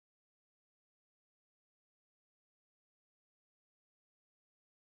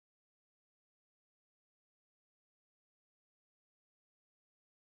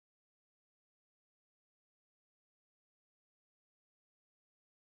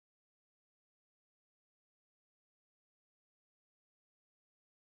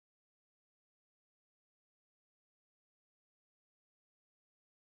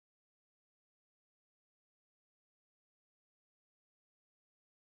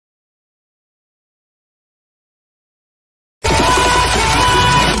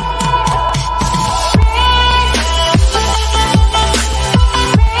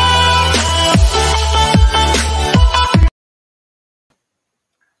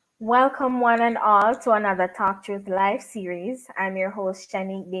Welcome, one and all, to another TalkTruth Live series. I'm your host,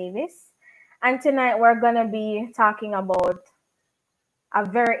 Shanique Davis, and tonight we're going to be talking about a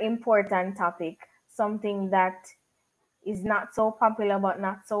very important topic, something that is not so popular but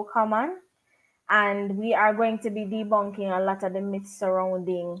not so common, and we are going to be debunking a lot of the myths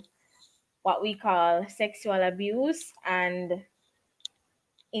surrounding what we call sexual abuse and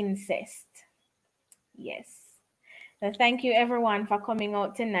incest. Yes. So thank you everyone for coming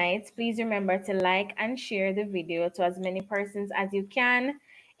out tonight. Please remember to like and share the video to as many persons as you can.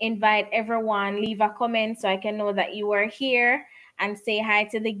 Invite everyone, leave a comment so I can know that you are here, and say hi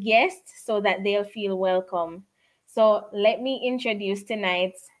to the guests so that they'll feel welcome. So let me introduce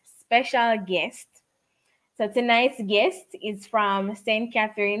tonight's special guest. So tonight's guest is from St.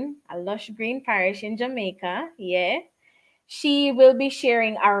 Catherine, a lush green parish in Jamaica. Yeah. She will be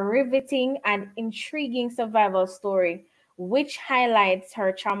sharing a riveting and intriguing survival story, which highlights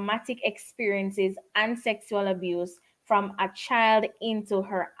her traumatic experiences and sexual abuse from a child into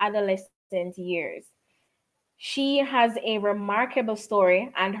her adolescent years. She has a remarkable story,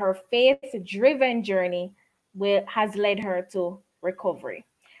 and her faith-driven journey has led her to recovery.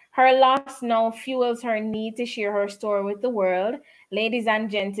 Her loss now fuels her need to share her story with the world. Ladies and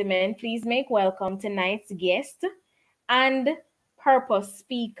gentlemen, please make welcome tonight's guest and purpose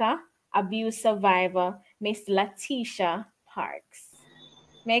speaker, abuse survivor, Miss Latesha Parkes.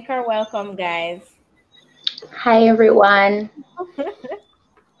 Make her welcome, guys. Hi, everyone.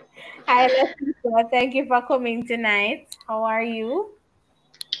 Hi, Latesha. Thank you for coming tonight. How are you?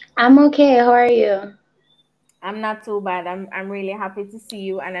 I'm okay. How are you? I'm not too bad. I'm really happy to see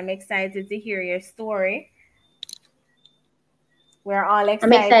you, and I'm excited to hear your story. We're all I'm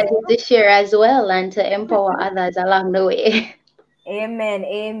excited. excited to share as well and to empower others along the way. Amen.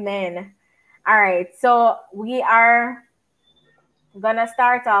 Amen. All right. So we are gonna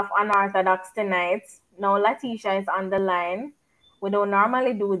start off unorthodox tonight. Now Latesha is on the line. We don't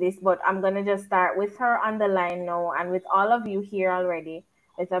normally do this, but I'm gonna just start with her on the line now, and with all of you here already,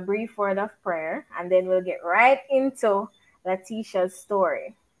 with a brief word of prayer, and then we'll get right into Latesha's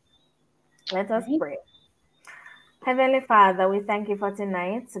story. Let us Right. pray. Heavenly Father, we thank you for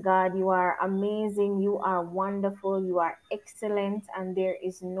tonight. God, you are amazing, you are wonderful, you are excellent, and there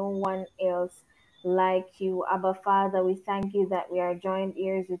is no one else like you. Abba Father, we thank you that we are joined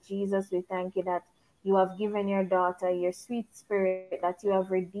ears with Jesus. We thank you that you have given your daughter your sweet spirit, that you have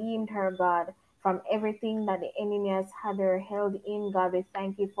redeemed her, God, from everything that the enemy has had her held in. God, we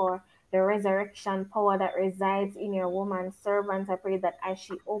thank you for the resurrection power that resides in your woman servant. I pray that as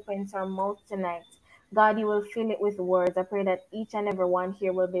she opens her mouth tonight, God, you will fill it with words. I pray that each and every one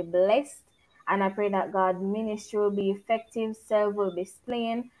here will be blessed. And I pray that God, ministry will be effective, self will be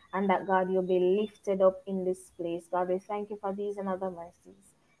slain, and that God, you'll be lifted up in this place. God, we thank you for these and other mercies.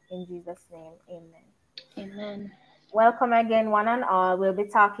 In Jesus' name, amen. Amen. Welcome again, one and all. We'll be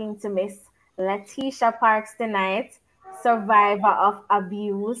talking to Miss Latesha Parkes tonight, survivor of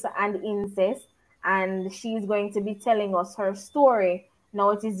abuse and incest, and she's going to be telling us her story.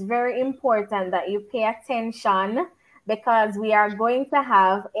 Now, it is very important that you pay attention because we are going to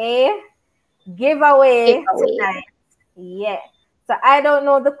have a giveaway Giveaway. tonight. Yeah. So I don't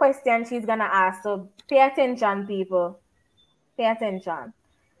know the question she's gonna ask. So pay attention, people. Pay attention.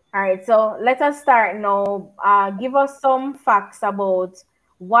 All right, so let us start now. Give us some facts about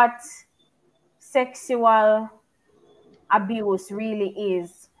what sexual abuse really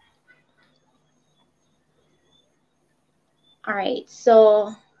is. All right.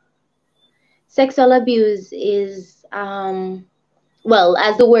 So, sexual abuse is, well,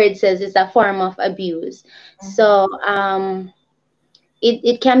 as the word says, it's a form of abuse. So,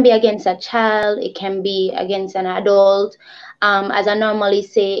 it can be against a child, it can be against an adult. As I normally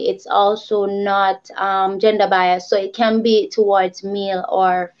say, it's also not gender biased, so it can be towards male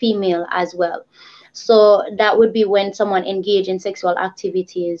or female as well. So that would be when someone engage in sexual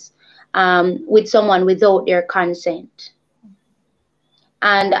activities with someone without their consent.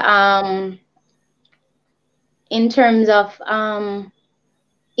 And in terms of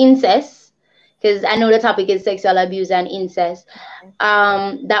incest, because I know the topic is sexual abuse and incest,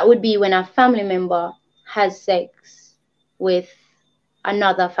 that would be when a family member has sex with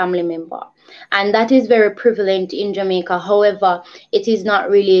another family member. And that is very prevalent in Jamaica. However, it is not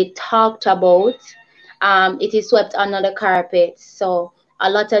really talked about. It is swept under the carpet. So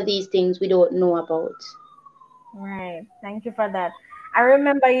a lot of these things we don't know about. Right. Thank you for that. I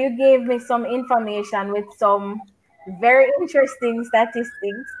remember you gave me some information with some very interesting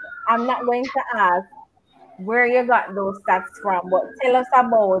statistics. I'm not going to ask where you got those stats from, but tell us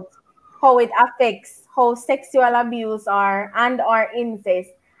about how it affects how sexual abuse or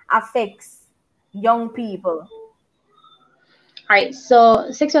incest affects young people? All right,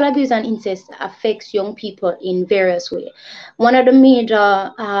 so sexual abuse and incest affects young people in various ways. One of the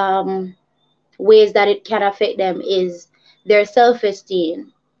major ways that it can affect them is their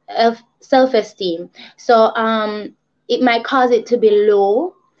self-esteem. Self-esteem. So it might cause it to be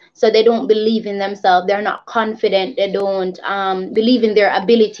low. So they don't believe in themselves. They're not confident. They don't believe in their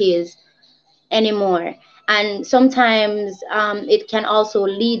abilities anymore. And sometimes it can also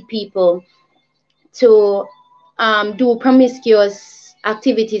lead people to do promiscuous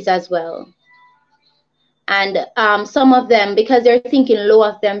activities as well. And some of them, because they're thinking low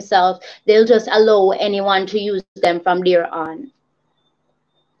of themselves, they'll just allow anyone to use them from there on.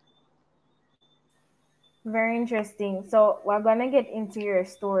 Very interesting. So we're gonna get into your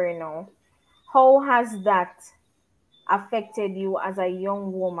story now. How has that affected you as a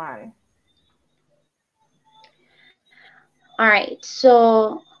young woman? All right,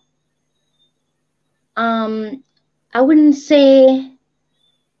 so I wouldn't say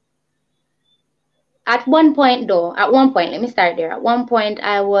at one point though. At one point, let me start there. At one point,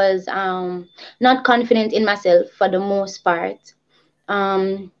 I was not confident in myself for the most part.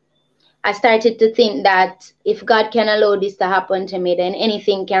 Um, I started to think that if God can allow this to happen to me, then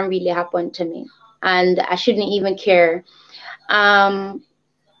anything can really happen to me, and I shouldn't even care. Um,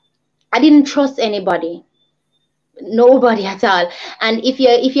 I didn't trust anybody, nobody at all. And if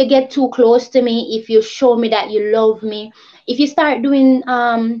you get too close to me, if you show me that you love me, if you start doing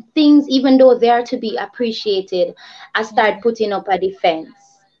things even though they are to be appreciated, I start putting up a defense,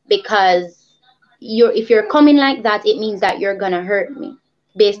 because if you're coming like that, it means that you're gonna hurt me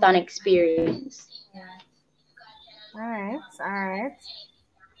based on experience. All right, all right.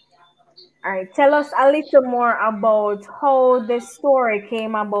 All right, tell us a little more about how the story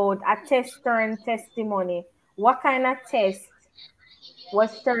came about, a test turned testimony. What kind of test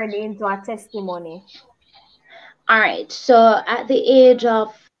was turned into a testimony? All right, so at the age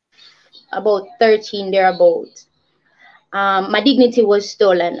of about 13 thereabout, my dignity was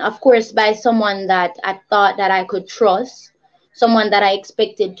stolen, of course, by someone that I thought that I could trust, someone that I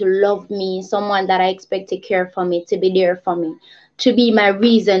expected to love me, someone that I expect to care for me, to be there for me, to be my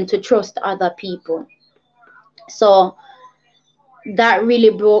reason to trust other people. So that really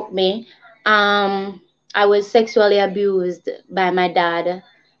broke me. I was sexually abused by my dad,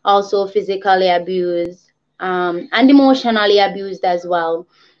 also physically abused, and emotionally abused as well.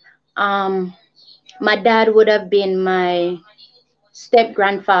 Um, my dad would have been my step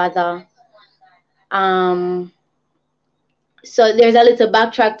grandfather. Um, so there's a little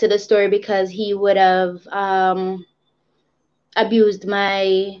backtrack to the story, because he would have abused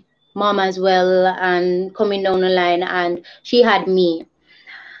my mom as well, and coming down the line, and she had me.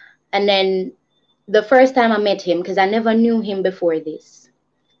 And then the first time I met him, because I never knew him before this,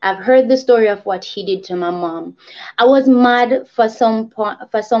 I've heard the story of what he did to my mom. I was mad for some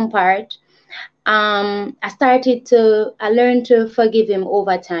part. I learned to forgive him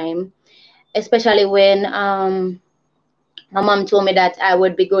over time, especially when my mom told me that I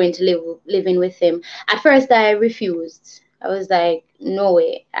would be going to living with him. At first, I refused. I was like, no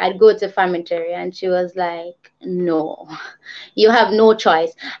way. I'd go to family, and she was like, no, you have no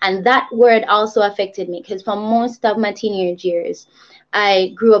choice. And that word also affected me, because for most of my teenage years,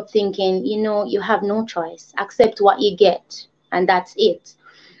 I grew up thinking, you have no choice. Accept what you get, and that's it.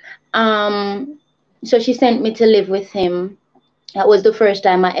 Um, so she sent me to live with him. That was the first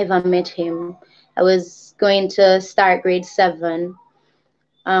time I ever met him. I was going to start grade 7.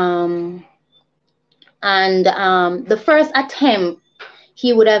 Um, and the first attempt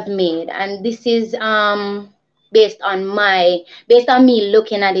he would have made, and this is based on me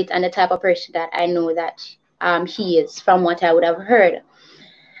looking at it and the type of person that I know that he is, from what I would have heard.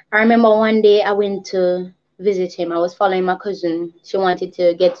 I remember one day I went to visit him. I was following my cousin. She wanted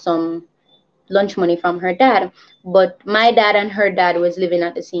to get some lunch money from her dad, but my dad and her dad was living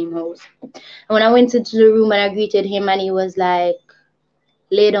at the same house. And when I went into the room and I greeted him, and he was like,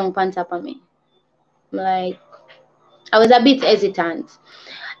 lay down on top of me. Like, I was a bit hesitant.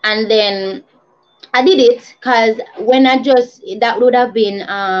 And then I did it, because that would have been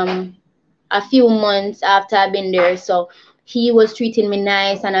a few months after I've been there. So he was treating me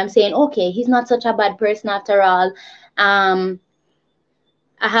nice, and I'm saying, okay, he's not such a bad person after all. I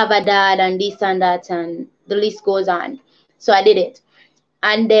have a dad, and this and that, and the list goes on. So I did it.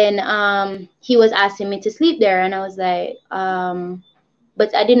 And then he was asking me to sleep there, and I was like,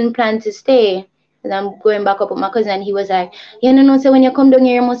 but I didn't plan to stay, because I'm going back up with my cousin. And he was like, yeah, no, so when you come down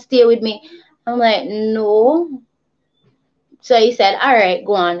here, you must stay with me. I'm like, no. So he said, all right,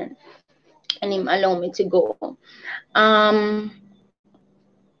 go on, and him allow me to go. Um,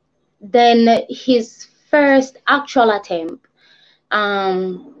 then his first actual attempt,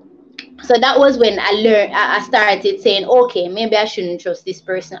 um so that was when I started saying, okay, maybe I shouldn't trust this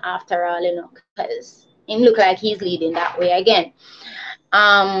person after all, because him look like he's leading that way again.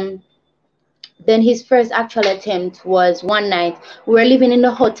 um then his first actual attempt was one night. We were living in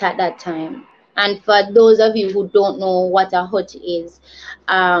the hut at that time. And for those of you who don't know what a hut is,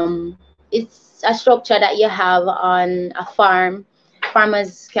 it's a structure that you have on a farm.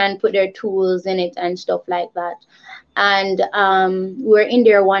 Farmers can put their tools in it and stuff like that. And we were in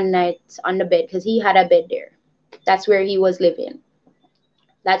there one night on the bed because he had a bed there. That's where he was living.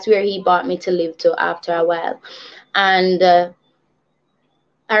 That's where he brought me to live to after a while. And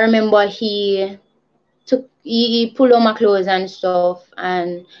I remember he pulled on my clothes and stuff,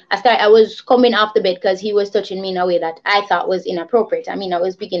 and I was coming off the bed because he was touching me in a way that I thought was inappropriate. I mean, I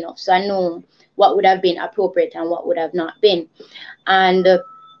was big enough, so I know what would have been appropriate and what would have not been. And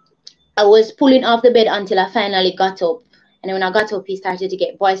I was pulling off the bed until I finally got up. And then when I got up, he started to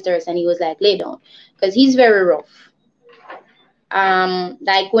get boisterous, and he was like, lay down, because he's very rough.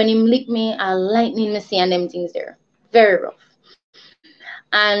 Like when him lick me, I lightning me see and them things there, very rough.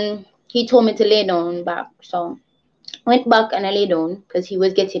 And he told me to lay down back, so I went back and I lay down because he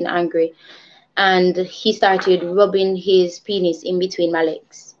was getting angry, and he started rubbing his penis in between my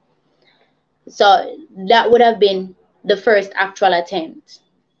legs. So that would have been the first actual attempt.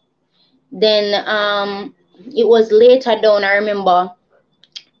 Then it was later down, I remember,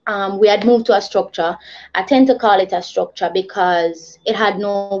 we had moved to a structure. I tend to call it a structure because it had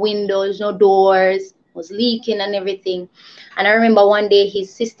no windows, no doors, was leaking and everything. And I remember one day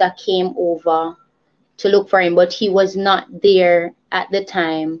his sister came over to look for him, but he was not there at the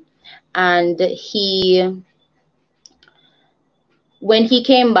time. And when he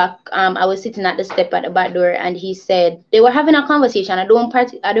came back, I was sitting at the step at the back door, and he said they were having a conversation. I don't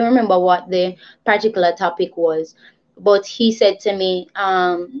remember what the particular topic was, but he said to me,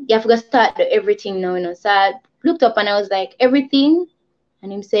 you have to start the everything now, So I looked up and I was like, everything?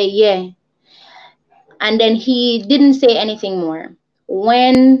 And him say, yeah. And then he didn't say anything more.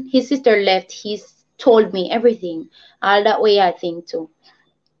 When his sister left, he told me everything, all that way I think too.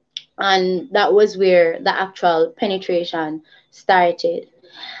 And that was where the actual penetration started.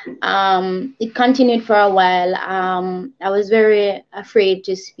 It continued for a while. I was very afraid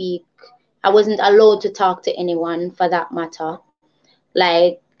to speak. I wasn't allowed to talk to anyone for that matter.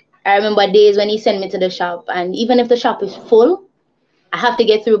 Like, I remember days when he sent me to the shop, and even if the shop is full, I have to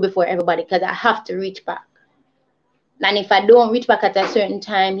get through before everybody because I have to reach back. And if I don't reach back at a certain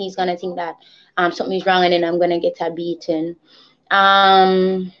time, he's gonna think that something's wrong, and then I'm gonna get a beating.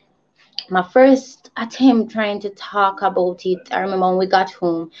 My first attempt trying to talk about it, I remember when we got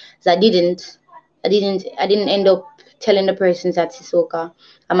home, so I didn't end up telling the persons at Sisoka.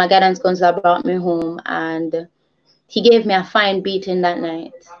 And my guidance counselor brought me home, and he gave me a fine beating that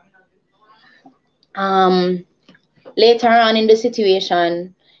night. Later on in the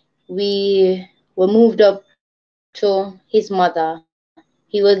situation, we were moved up to his mother.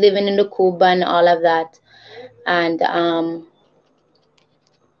 He was living in the Cuba and all of that. And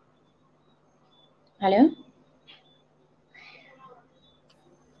hello?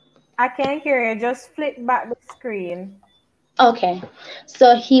 I can't hear you. Just flip back the screen. Okay.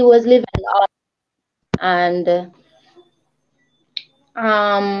 So he was living all, and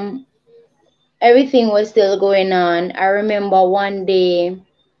everything was still going on. I remember one day,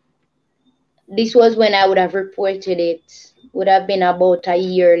 this was when I would have reported it, would have been about a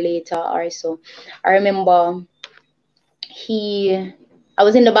year later or so. I remember I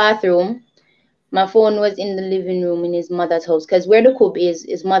was in the bathroom. My phone was in the living room in his mother's house, because where the coop is,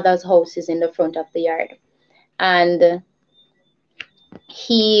 his mother's house is in the front of the yard. And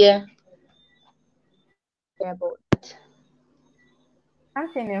he about that.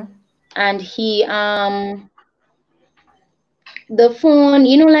 Continue. And he the phone,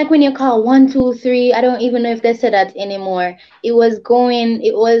 like when you call 123, I don't even know if they say that anymore. It was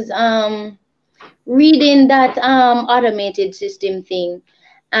reading that automated system thing.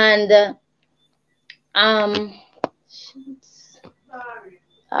 And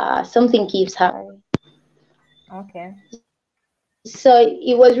something keeps happening. Okay. So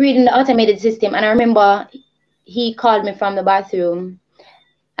it was reading the automated system, and I remember he called me from the bathroom,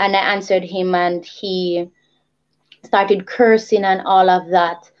 and I answered him, and he started cursing and all of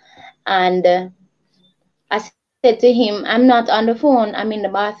that. And I said to him, I'm not on the phone, I'm in the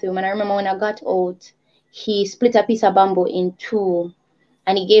bathroom. And I remember when I got out, he split a piece of bamboo in two,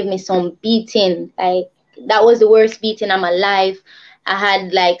 and he gave me some beating. Like, that was the worst beating of my life. I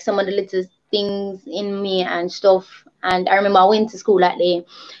had like some of the little things in me and stuff. And I remember I went to school that day.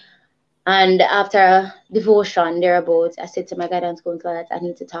 And after devotion thereabouts, I said to my guidance counselor that I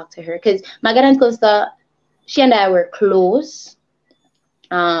need to talk to her because my guidance counselor, she and I were close.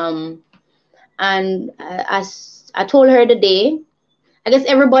 Um, and as I told her the day, I guess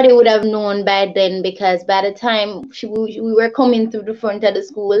everybody would have known by then because by the time we were coming through the front of the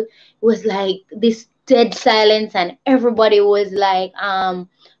school, it was like this dead silence, and everybody was like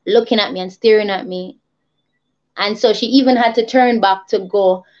looking at me and staring at me. And so she even had to turn back to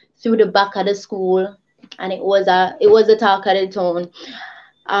go through the back of the school, and it was a talk of the town.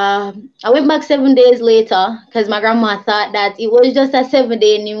 I went back 7 days later because my grandma thought that it was just a 7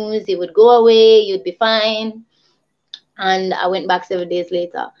 day news. It would go away, you'd be fine. And I went back 7 days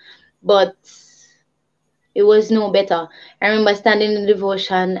later, but it was no better. I remember standing in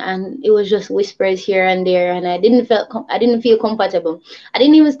devotion, and it was just whispers here and there, and I didn't feel comfortable. I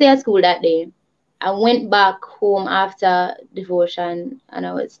didn't even stay at school that day. I went back home after devotion, and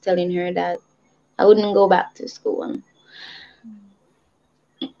I was telling her that I wouldn't go back to school.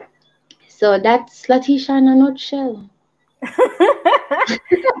 So that's Latesha in a nutshell.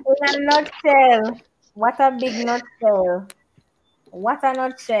 In a nutshell. What a big nutshell. What a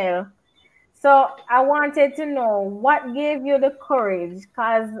nutshell. So I wanted to know what gave you the courage,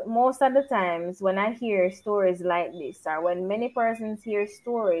 because most of the times when I hear stories like this, or when many persons hear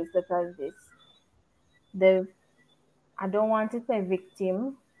stories such as this, the I don't want to say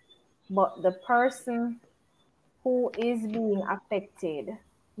victim, but the person who is being affected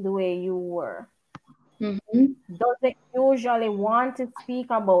the way you were Mm-hmm. doesn't usually want to speak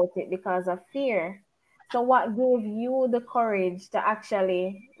about it because of fear. So what gave you the courage to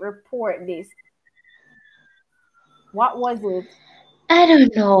actually report this? What was it? I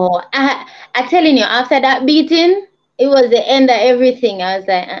don't know. I telling you, after that beating, it was the end of everything. I was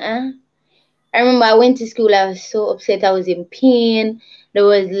like, I remember I went to school. I was so upset. I was in pain. There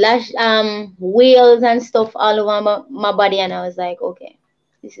was wheals and stuff all over my body, and I was like, okay,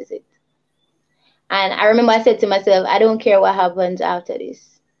 this is it. And I remember I said to myself, I don't care what happens after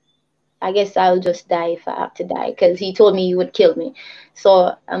this. I guess I'll just die if I have to die, because he told me he would kill me.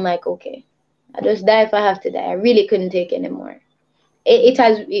 So I'm like, okay, I'll just die if I have to die. I really couldn't take anymore.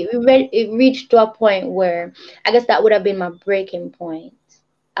 It reached to a point where I guess that would have been my breaking point.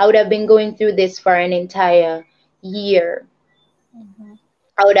 I would have been going through this for an entire year. Mm-hmm.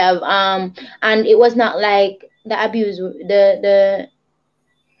 I would have and it was not like the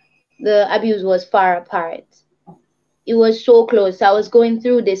abuse was far apart. It was so close. I was going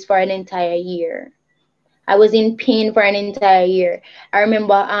through this for an entire year. I was in pain for an entire year. I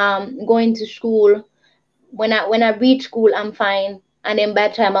remember going to school. When I reach school, I'm fine, and then by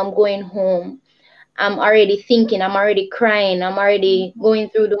the time I'm going home, I'm already thinking, I'm already crying, I'm already Mm-hmm. going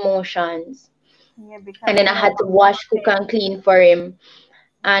through the motions. Yeah, And because then you I know had to what you wash, cook, said. and clean for him.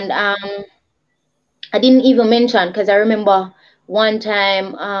 And Mm-hmm. I didn't even mention, because I remember one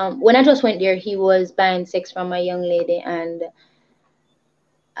time when I just went there, he was buying sex from a young lady. And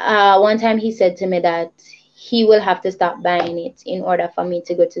one time he said to me that he will have to stop buying it in order for me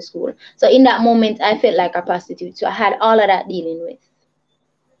to go to school. So in that moment, I felt like a prostitute. So I had all of that dealing with.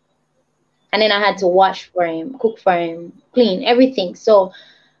 And then I had to wash for him, cook for him, clean everything. So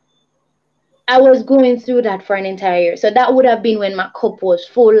I was going through that for an entire year. So that would have been when my cup was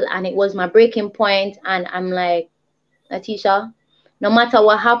full, and it was my breaking point. And I'm like, Latesha, no matter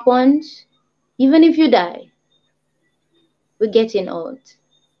what happens, even if you die, we're getting out.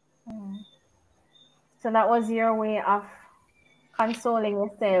 Mm. So that was your way of consoling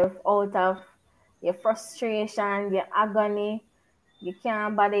yourself out of your frustration, your agony. You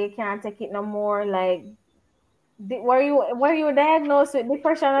can't bother, you can't take it no more. Like, were you diagnosed with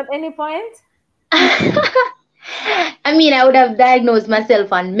depression at any point? I mean, I would have diagnosed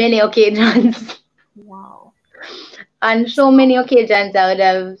myself on many occasions. Wow. On So, so many occasions, I would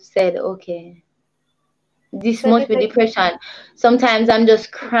have said, okay, this so must did be it, depression. Sometimes I'm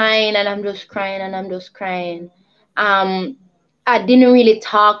just crying, and I'm just crying, and I'm just crying. Um, I didn't really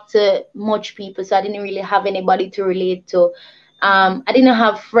talk to much people, so I didn't really have anybody to relate to. Mhm. I didn't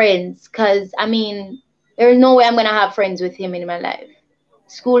have friends, because I mean, there's no way I'm gonna have friends with him in my life.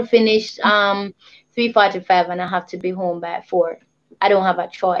 School finished 3:45, and I have to be home by 4. I don't have a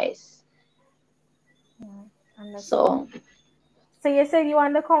choice. Mm, understood. So So you said you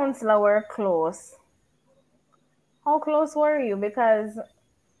and the counselor were close. How close were you? Because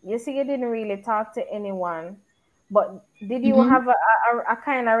you see, you didn't really talk to anyone, but did you mhm. have a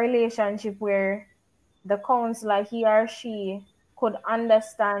kind of relationship where the counselor, he or she, could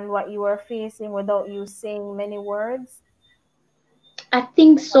understand what you were facing without you saying many words? I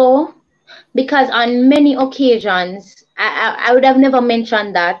think so, because on many occasions I would have never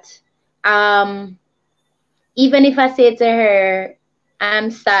mentioned that, Um, Even if I say to her,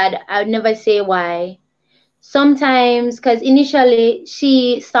 I'm sad, I would never say why. Sometimes, because initially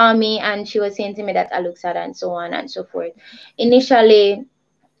she saw me and she was saying to me that I look sad and so on and so forth. Initially,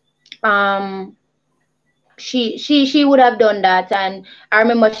 um, she would have done that, and I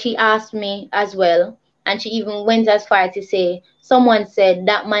remember she asked me as well, and she even went as far to say someone said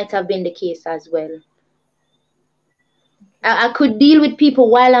that might have been the case as well. I could deal with people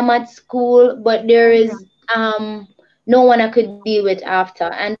while I'm at school, but there is no one I could deal with after.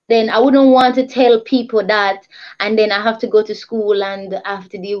 And then I wouldn't want to tell people that, and then I have to go to school and I have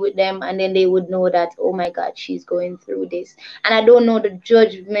to deal with them, and then they would know that, oh my God, she's going through this. And I don't know the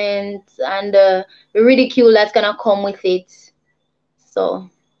judgment and the ridicule that's gonna come with it. So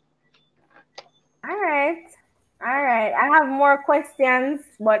All right. All right. I have more questions,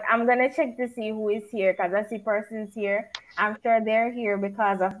 but I'm going to check to see who is here because I see persons here. I'm sure they're here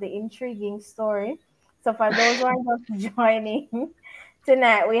because of the intriguing story. So, for those who are just joining,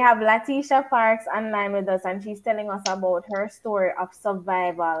 tonight we have Latesha Parkes online with us, and she's telling us about her story of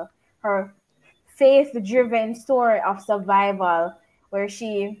survival, her faith driven story of survival, where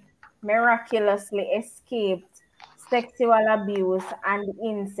she miraculously escaped sexual abuse and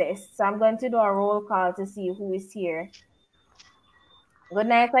incest. So I'm going to do a roll call to see who is here. Good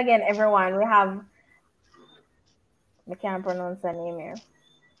night again, everyone. We have, I can't pronounce the name here.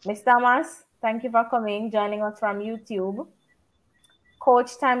 Miss Thomas, thank you for coming, joining us from YouTube.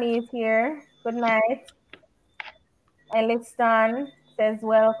 Coach Tammy is here. Good night. Elliston says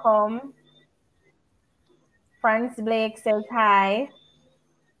welcome. Franz Blake says hi.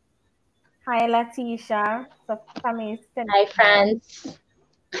 Hi, Latisha. So Tammy is telling hi, hi. France.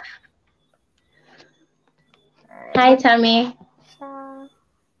 All right, Hi, Tammy. Latisha.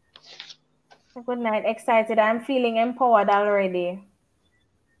 Good night. Excited. I'm feeling empowered already.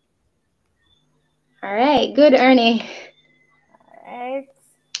 All right, good, Ernie. All right.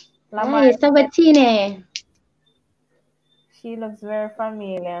 Lamar, Hi, Sabatine. she looks very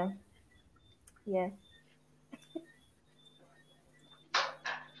familiar. Yes.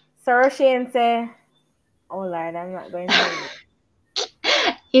 Sir Shane say, oh Lord, I'm not going to read.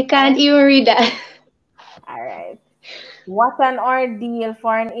 You can't Right? even read that. All right. What an ordeal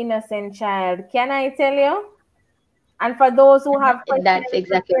for an innocent child. Can I tell you? And for those who have That's questions,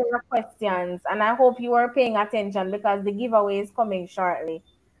 exactly prepare your questions. And I hope you are paying attention because the giveaway is coming shortly.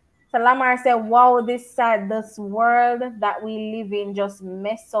 So Lamar said, wow, this world that we live in just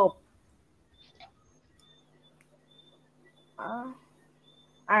mess up. Uh,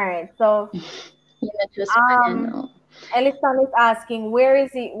 all right. So you're not just fine um now. Ellison is asking, where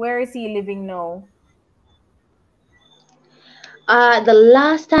is he living now? The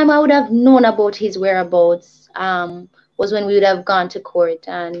last time I would have known about his whereabouts was when we would have gone to court,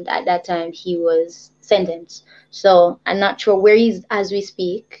 and at that time he was sentenced. So I'm not sure where he's as we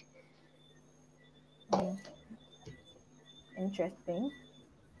speak. Hmm, interesting.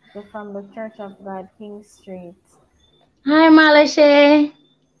 They're from the Church of God, King Street. Hi, Malashe.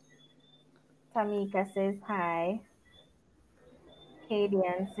 Tamika says hi.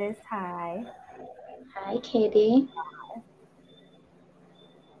 Kadian says hi. Hi, Katie.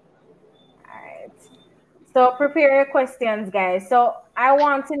 All right. So prepare your questions, guys. So I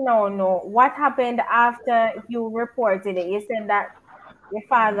want to know what happened after you reported it. You said that your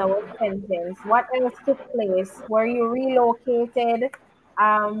father was sentenced. What else took place? Were you relocated?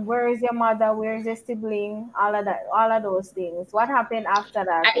 Where is your mother? Where is your sibling? All of that, all of those things. What happened after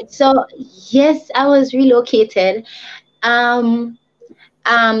that? So yes, I was relocated. Um,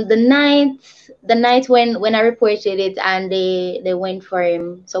 the night when I reported it and they went for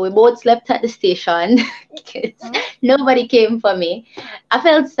him. So we both slept at the station. 'Cause Hmm? nobody came for me. I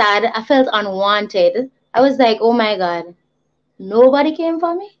felt sad. I felt unwanted. I was like, oh my God, nobody came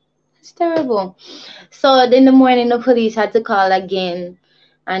for me. It's terrible. So in the morning, the police had to call again,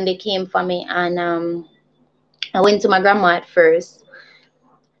 and they came for me. And I went to my grandma at first.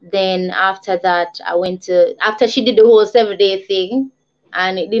 Then after that, after she did the whole 7 day thing,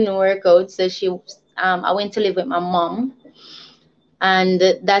 and it didn't work out. So I went to live with my mom, and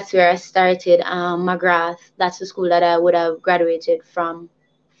that's where I started McGrath. That's the school that I would have graduated from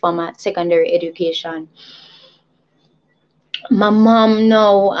my secondary education. My mom,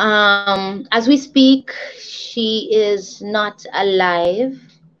 no, as we speak, she is not alive.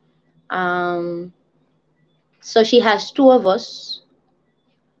 Um, so she has two of us,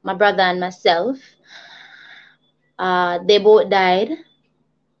 my brother and myself. They both died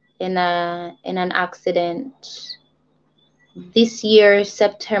in an accident this year,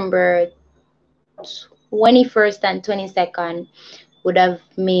 September 21st and 22nd. would have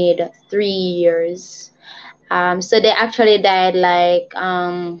made 3 years. So they actually died like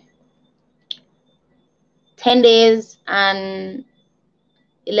 10 days and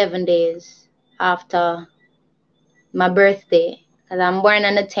 11 days after my birthday. Because I'm born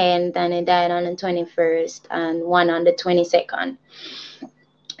on the 10th and he died on the 21st and one on the 22nd.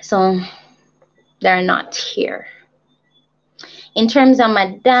 So they're not here. In terms of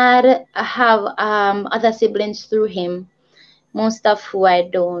my dad, I have other siblings through him, most of who I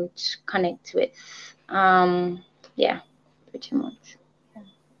don't connect with. Yeah, pretty much.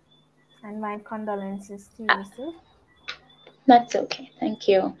 And my condolences to Uh, you, sis. That's okay. Thank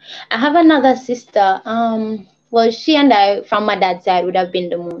you. I have another sister. Well, she and I, from my dad's side, would have been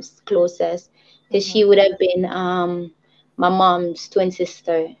the most closest because Mm-hmm. she would have been my mom's twin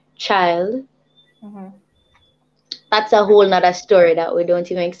sister child. Mm-hmm. That's a whole nother story that we don't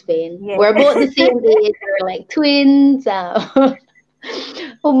even explain. Yeah. We're both the same age. We're like twins.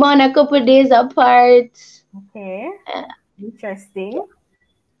 We're born a couple days apart. Okay. Uh, Interesting.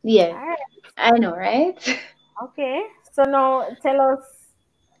 yeah, All right. I know, right? Okay. So now tell us,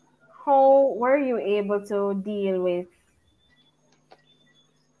 how were you able to deal with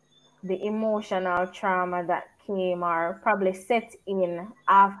the emotional trauma that came or probably set in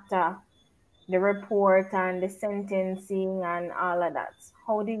after the report and the sentencing and all of that?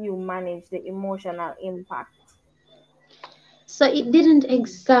 How did you manage the emotional impact? So it didn't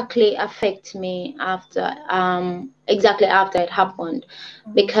exactly affect me exactly after it happened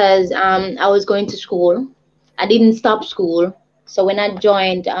Mm-hmm. because I was going to school. I didn't stop school. So when I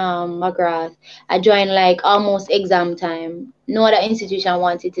joined McGrath, I joined like almost exam time. No other institution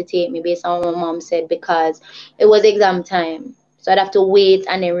wanted to take me based on what my mom said because it was exam time. So I'd have to wait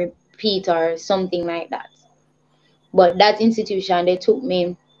and then repeat or something like that. But that institution, they took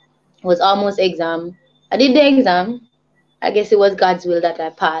me, it was almost exam. I did the exam. I guess it was God's will that I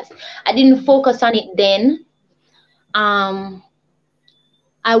passed. I didn't focus on it then. Um,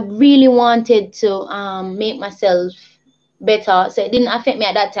 I really wanted to make myself better, so it didn't affect me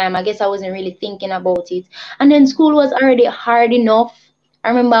at that time. I guess I wasn't really thinking about it. And then school was already hard enough. I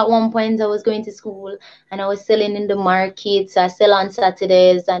remember at one point I was going to school and I was selling in the markets. I sell on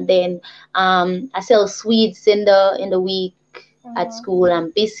Saturdays and then I sell sweets in the week at Mm-hmm. school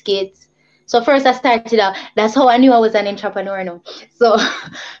and biscuits. So first I started out. That's how I knew I was an entrepreneur. No, so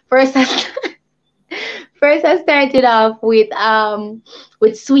first I first I started off with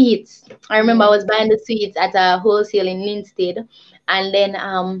sweets. I remember I Yeah. was buying the sweets at a wholesale in Linstead, and then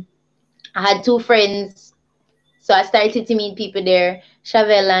I had two friends, so I started to meet people there,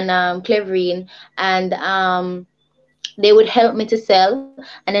 Chevelle and Cleverine, and they would help me to sell,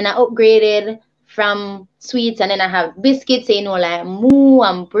 and then I upgraded from sweets, and then I have biscuits, like Moo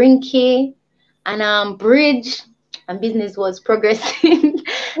and Brinky and Bridge, and business was progressing,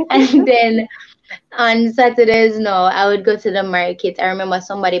 and then on Saturdays, no, I would go to the market. I remember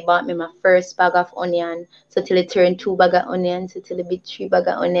somebody bought me my first bag of onion. So till it turned two bag of onion, so till it be three bag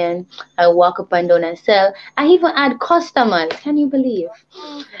of onion. I walk up and down and sell. I even had customers. Can you believe?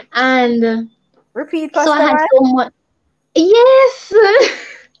 Mm. And Repeat so I had customer. so much. Yes.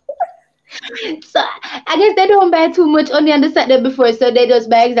 So I guess they don't buy too much onion the Saturday before, so they just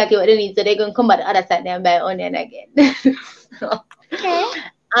buy exactly what they need. So they're gonna come back the other Saturday and buy onion again. so, Okay.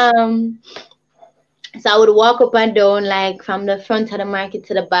 um So I would walk up and down like from the front of the market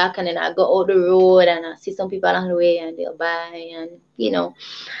to the back, and then I go out the road and I see some people along the way and they'll buy, and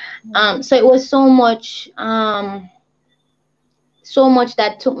Mm-hmm. so it was so much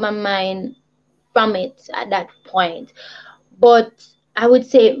that took my mind from it at that point. But I would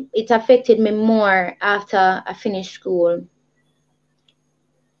say it affected me more after I finished school.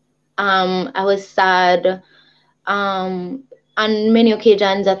 I was sad. Um, on many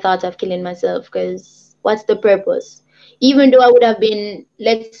occasions, I thought of killing myself because what's the purpose? Even though I would have been,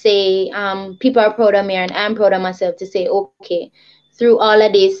 let's say, people are proud of me and I'm proud of myself to say, okay, through all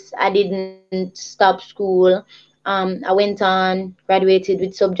of this, I didn't stop school. I went on, graduated with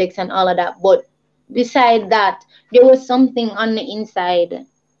subjects and all of that. But beside that, there was something on the inside.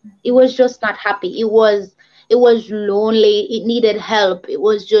 It was just not happy. It was lonely. It needed help. It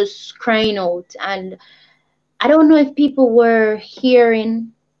was just crying out. And I don't know if people were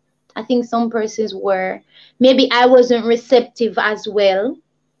hearing. I think some persons were. Maybe I wasn't receptive as well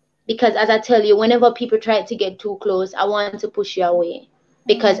because, as I tell you, whenever people try to get too close, I want to push you away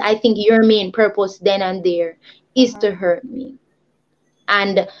because Mm-hmm. I think your main purpose then and there is Mm-hmm. to hurt me,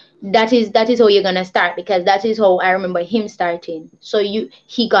 and that is how you're gonna start because that is how I remember him starting. So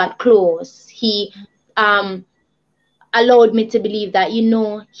he got close. He um allowed me to believe that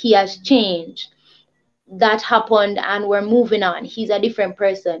he has changed. that happened and we're moving on. He's a different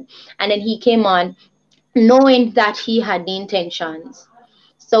person. And then he came on knowing that he had the intentions.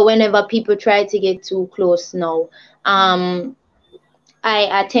 So whenever people try to get too close now, um,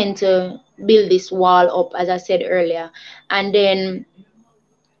 I tend to build this wall up, as I said earlier. And then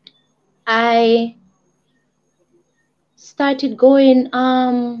I started going,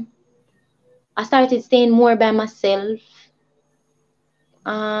 I started staying more by myself.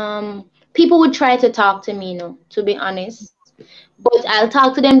 People would try to talk to me, to be honest. But I'll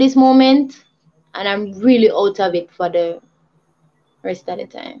talk to them this moment, and I'm really out of it for the rest of the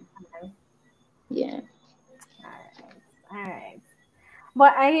time. Yeah. All right. All right.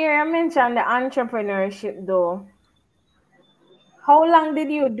 But I hear you mention the entrepreneurship though. How long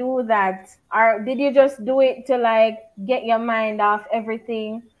did you do that? Or did you just do it to like get your mind off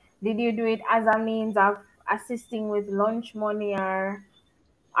everything? Did you do it as a means of assisting with lunch money, or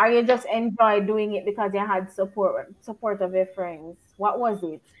you just enjoy doing it because you had support of your friends? What was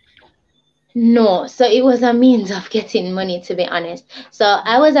it? No, so it was a means of getting money, to be honest. So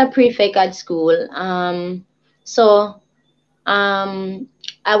I was a prefect at school. So um,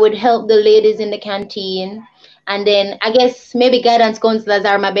 I would help the ladies in the canteen. And then I guess maybe guidance counselors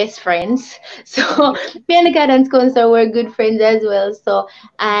are my best friends. So me and the guidance counselor were good friends as well. So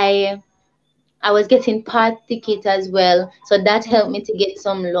I I was getting part ticket as well. So that helped me to get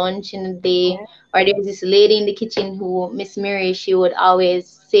some lunch in the day. Yeah, Or there was this lady in the kitchen who, Miss Mary, she would always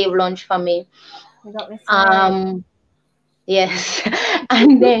save lunch for me. you got Miss Mary. Um, yes.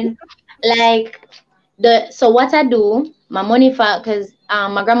 And then like so what I do, my money for because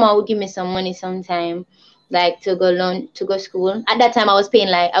my grandma would give me some money sometime, like to go school. At that time I was paying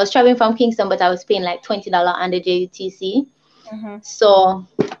like I was traveling from Kingston, but I was paying like $20 on the JUTC. Mm-hmm. So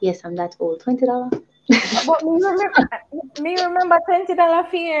yes, I'm that old. $20. But me remember $20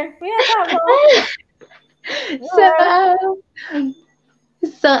 fare. We are talking about. So Yeah.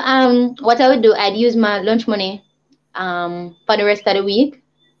 what I would do, I'd use my lunch money for the rest of the week.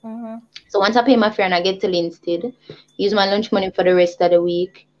 Mm-hmm. So once I pay my fare and I get to Linstead, use my lunch money for the rest of the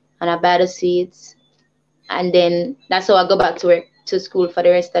week, and I buy the sweets, and then that's how I go back to work to school for the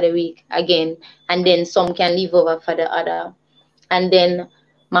rest of the week again, and then some can leave over for the other, and then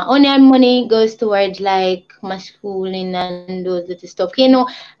my onion money goes towards like my schooling and those little stuff.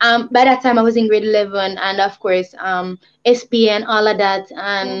 By that time I was in grade 11, and of course, SP and all of that,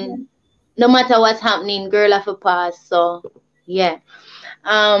 Mm-hmm. and no matter what's happening, girl have a pass. So yeah.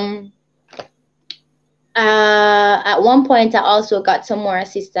 Um, at one point, I also got some more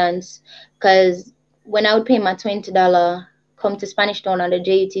assistance because when I would pay my $20 come to Spanish Town on the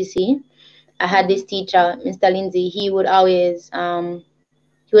JUTC, I had Mm-hmm. this teacher, Mr. Lindsay. He would always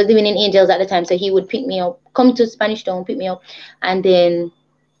he was living in Angels at the time, so he would pick me up, come to Spanish Town, pick me up, and then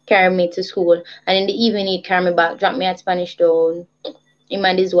carry me to school. And in the evening, he'd carry me back, drop me at Spanish Town. Him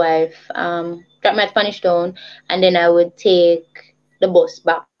and his wife drop me at Spanish Town, and then I would take the bus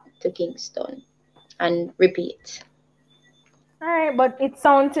back to Kingston and repeat. All right, but it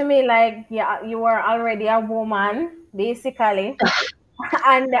sounds to me like yeah, you were already a woman, basically.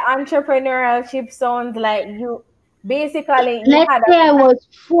 And the entrepreneurship sounds like you basically you Let's had a say I strategy was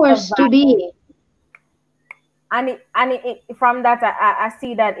to forced to survive. be. And from that I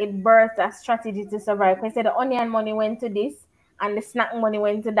see that it birthed a strategy to survive. Because the onion money went to this and the snack money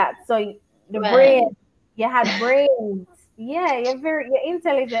went to that. So the brain, Right. you had brains. Yeah, you're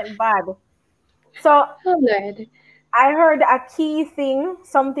intelligent, bad. So Oh Lord. I heard a key thing,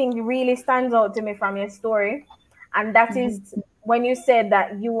 something really stands out to me from your story, and that is Mhm. when you said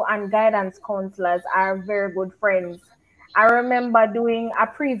that you and guidance counselors are very good friends. I remember doing a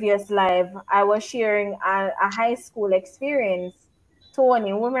previous live, I was sharing a high school experience.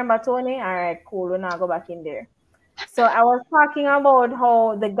 Tony, remember Tony? All right, cool. We'll now go back in there. So I was talking about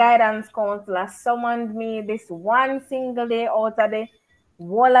how the guidance counselor summoned me this one single day out of the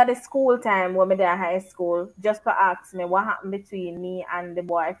whole of the school time when we there high school just to ask me what happened between me and the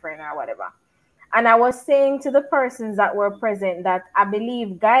boyfriend or whatever. And I was saying to the persons that were present that I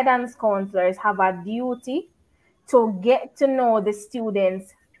believe guidance counselors have a duty to get to know the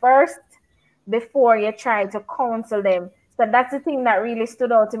students first before you try to counsel them. So that's the thing that really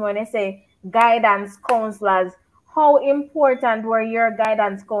stood out to me when I say guidance counselors. How important were your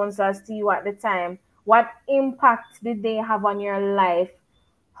guidance counselors to you at the time? What impact did they have on your life?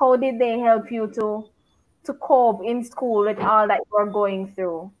 How did they help you to cope in school with all that you were going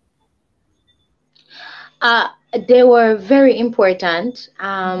through? Uh, they were very important.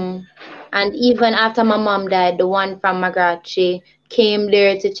 And even after my mom died, the one from Magachi came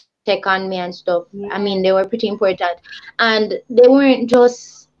there to check on me and stuff. I mean, they Yeah. were pretty important. And they weren't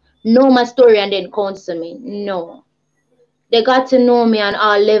just know my story and then counsel me. No. They got to know me on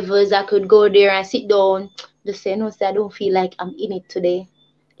all levels. I could go there and sit down, just say, no, sir, I don't feel like I'm in it today.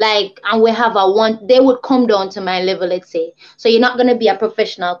 Like, and we have a one, they would come down to my level, let's say. So you're not going to be a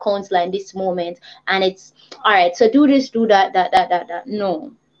professional counselor in this moment. And it's, all right, so do this, do that, that.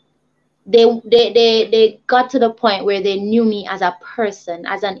 No. They got to the point where they knew me as a person,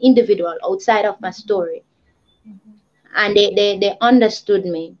 as an individual outside of my story. And they understood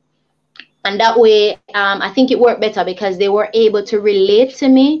me. And that way, I think it worked better because they were able to relate to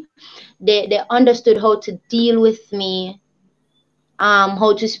me. They understood how to deal with me,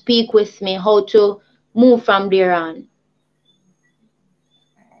 how to speak with me, how to move from there on.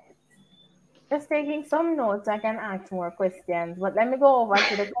 Just taking some notes. I can ask more questions, but let me go over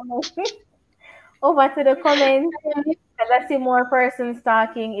to the comments. Over to the comments. As I see more persons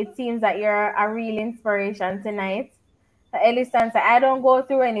talking, it seems that you're a real inspiration tonight. Ellison said, I don't go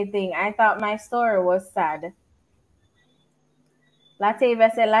through anything. I thought my story was sad.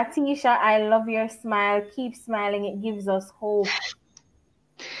 Latavia said, Latisha, I love your smile. Keep smiling. It gives us hope.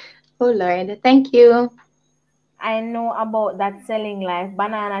 Oh, Lord. Thank you. I know about that selling life.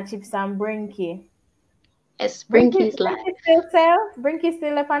 Banana chips and Brinky. Yes, Brinky, Brinky's life. Brinky still sell? Brinky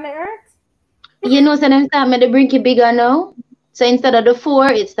still up on the earth? You know, sometimes I made the Brinky bigger now. So instead of the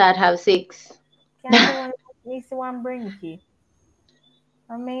 4, it start have 6. Can someone me see one Brinky?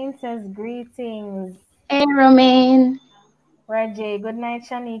 Romaine says, greetings. Hey, Romaine. Reggie, good night,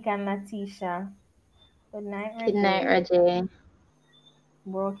 Shanika and Latisha. Good night, Good night, Reggie. Roger.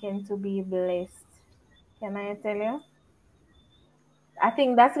 Broken to be blessed. Can I tell you? I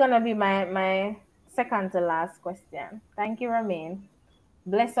think that's gonna be my second to last question. Thank you, Romaine.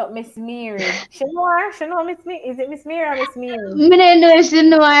 Bless up Miss Mary. She know her? She know Miss Mary? Is it Miss Mary or Miss Mary? Me don't know if she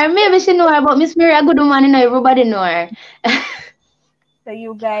know her. Maybe she know her, but Miss Mary a good woman, you know, everybody know her. So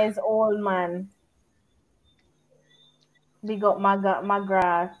you guys, old man. Big up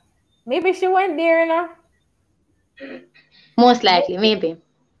McGrath. Maybe she went there, you know? Most likely, maybe.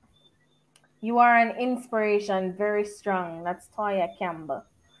 You are an inspiration, very strong. That's Toya Campbell.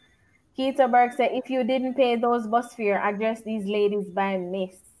 Keita Burke said, if you didn't pay those bus fare, address these ladies by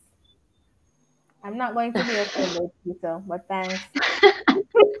miss. I'm not going to be offended, Keita, but thanks.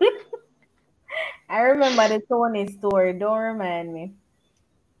 I remember the Tony story. Don't remind me.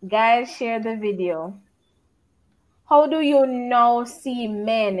 Guys, share the video. How do you now see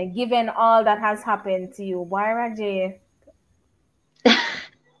men given all that has happened to you? Why, Rajay?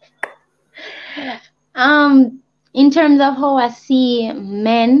 In terms of how I see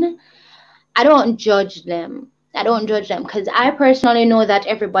men, I don't judge them. I don't judge them because I personally know that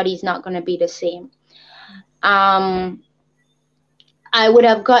everybody's not going to be the same. Um, I would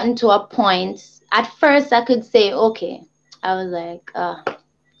have gotten to a point. At first, I could say, okay. I was like,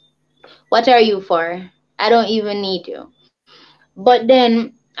 what are you for? I don't even need you. But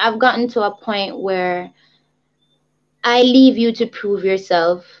then I've gotten to a point where I leave you to prove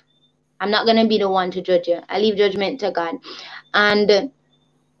yourself. I'm not going to be the one to judge you. I leave judgment to God. And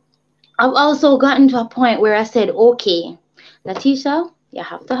I've also gotten to a point where I said, okay, Latisha, you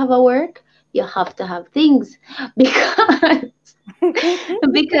have to have a work. You have to have things because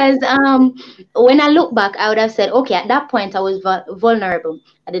because when I look back, I would have said, okay, at that point I was vulnerable.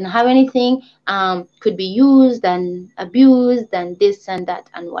 I didn't have anything. Could be used and abused and this and that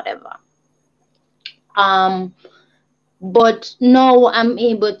and whatever. But now I'm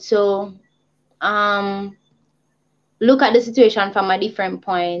able to look at the situation from a different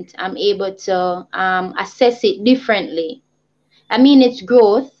point. I'm able to assess it differently. I mean, it's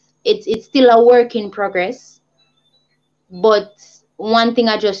growth. It's still a work in progress. But one thing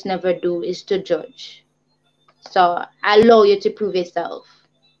I just never do is to judge. So I allow you to prove yourself.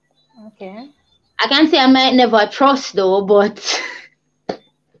 Okay. I can say I might never trust though, but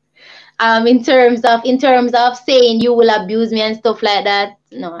in terms of saying you will abuse me and stuff like that,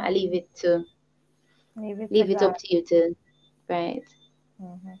 no, I leave it to Leave it to leave it God. up to you to right.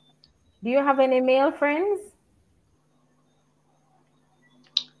 Mhm. Do you have any male friends?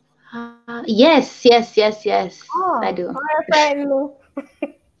 Yes, I Oh, do. you're frightened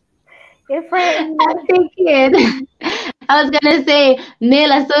me. You're frightened I me. think it. I was gonna say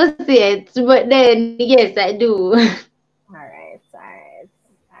male associates, but then yes, I do. All right, all right,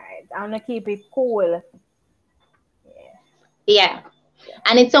 all right. I'm gonna keep it cool. Yeah, Yeah,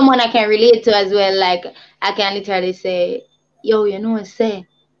 and it's someone I can relate to as well. Like I can literally say, "Yo, you know, say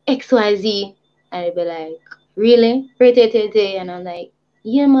XYZ," and they'd be like, "Really? Rate, and I'm like,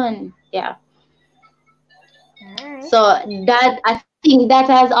 "Yeah, man, yeah." all right. So that I think that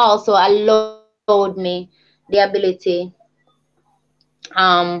has also allowed me the ability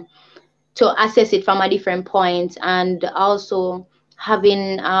um, to assess it from a different point, and also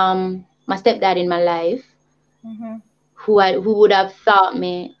having my stepdad in my life, Mm-hmm. who would have taught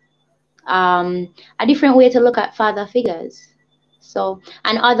me a different way to look at father figures. So,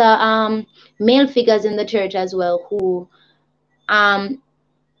 and other male figures in the church as well, who um,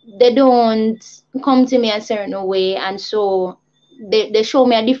 they don't come to me a certain way, and so they show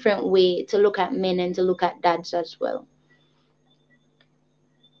me a different way to look at men and to look at dads as well.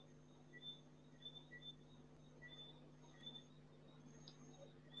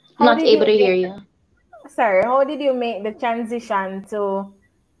 I'm How not did you able to hear make, you. sorry, how did you make the transition to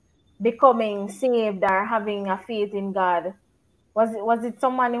becoming saved or having a faith in God? Was it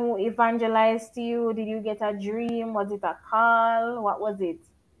someone who evangelized to you? Did you get a dream? Was it a call? What was it?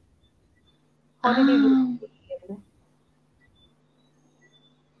 How did you get Um, saved?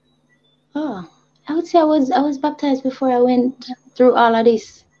 oh, I would say I was baptized before I went through all of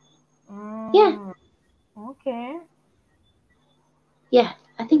this. Yeah, Mm, okay, yeah,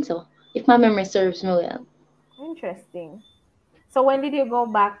 I think so. If my memory serves me well. interesting. So when did you go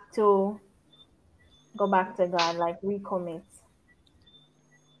back to God, like recommit?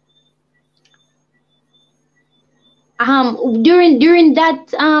 During that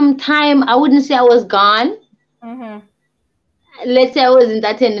time, I wouldn't say I was gone. Mm-hmm. Let's say I wasn't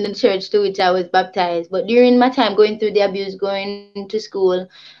attending the church to which I was baptized, but during my time going through the abuse, going to school,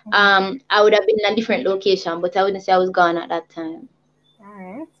 Mm-hmm. I would have been in a different location, but I wouldn't say I was gone at that time. All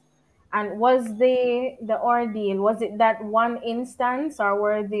right. And was the ordeal, was it that one instance, or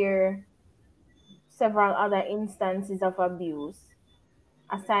were there several other instances of abuse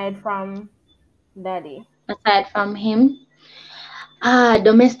aside from daddy? Aside from him,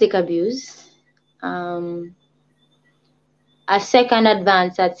 domestic abuse, um, a second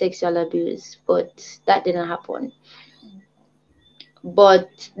advance at sexual abuse, but that didn't happen.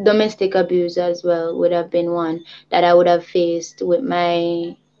 But domestic abuse as well would have been one that I would have faced with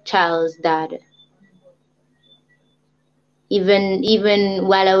my child's dad. Even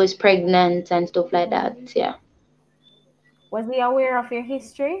while I was pregnant and stuff like that. Yeah. Was he aware of your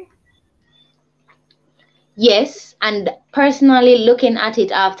history? Yes, and personally looking at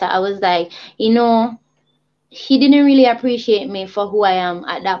it after, I was like, he didn't really appreciate me for who I am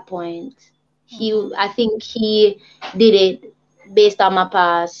at that point. Mm-hmm. I think he did it based on my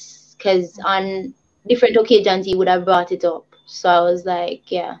past, because on different occasions he would have brought it up. So I was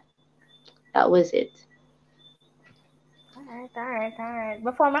like, yeah, that was it. All right, all right, all right.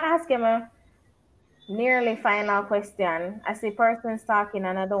 Before I ask him a nearly final question, I see persons talking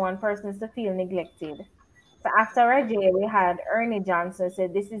and I don't want persons to feel neglected. So after Reggie, we had Ernie Johnson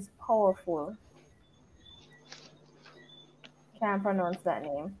said, "This is powerful." Can't pronounce that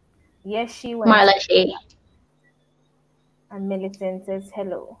name. Yes, she went to, Marla Shay. and Millicent says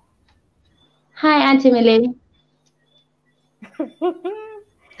hello. Hi, Auntie Millie.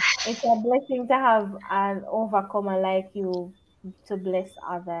 It's a blessing to have an overcomer like you to bless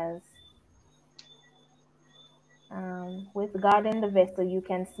others. With God in the vessel, you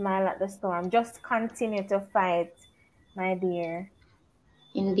can smile at the storm. Just continue to fight, my dear.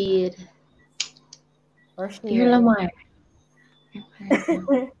 Indeed. We're Dear cheering. Lamar.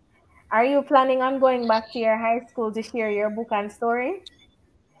 Are you planning on going back to your high school to share your book and story?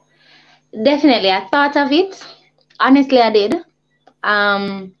 Definitely, I thought of it. Honestly, I did.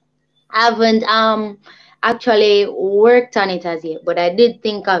 Um, I haven't actually worked on it as yet, but I did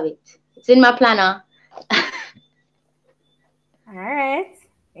think of it. It's in my planner. All right.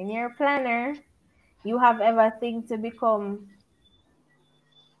 In your planner, you have ever think to become,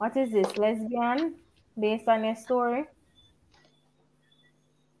 what is this, lesbian, based on your story?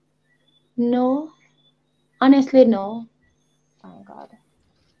 No, honestly, no. Thank God.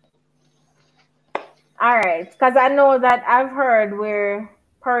 All right, because I know that I've heard where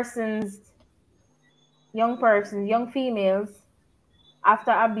young females,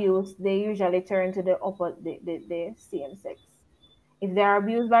 after abuse, they usually turn to the same sex. If they are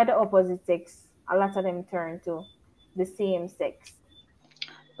abused by the opposite sex, a lot of them turn to the same sex.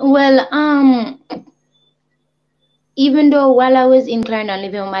 Well, even though while I was in Clarendon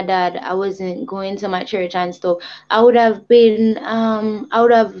living with my dad, I wasn't going to my church and stuff. I would have known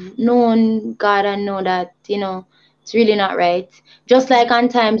God and know that, it's really not right. Just like on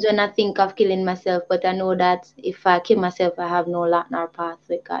times when I think of killing myself, but I know that if I kill myself, I have no lot nor path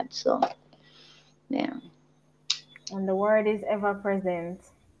with God. So, yeah. And the word is ever present.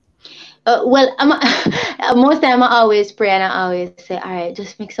 Well, most time I always pray and I always say, all right,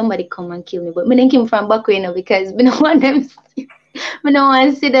 just make somebody come and kill me. But me didn't come from back because me don't want them. Me don't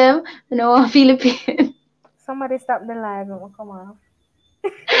want to see them. Me don't want to feel the pain. Somebody stop the live and we'll come off.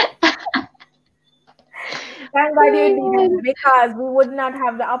 Thank God you didn't, because we would not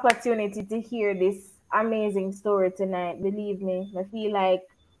have the opportunity to hear this amazing story tonight. Believe me, I feel like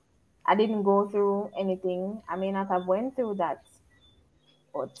I didn't go through anything. I may not have went through that,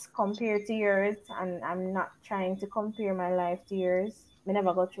 but compared to yours, and I'm not trying to compare my life to yours. We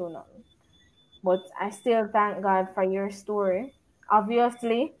never got through nothing. But I still thank God for your story.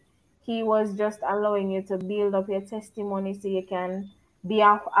 Obviously, He was just allowing you to build up your testimony so you can be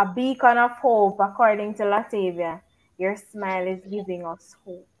a beacon of hope, according to Latavia. Your smile is giving us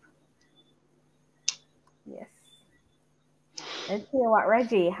hope. Yes. Let's hear what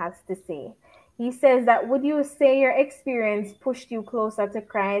Reggie has to say. He says that, would you say your experience pushed you closer to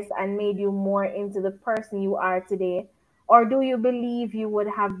Christ and made you more into the person you are today? Or do you believe you would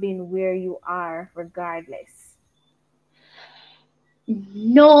have been where you are regardless?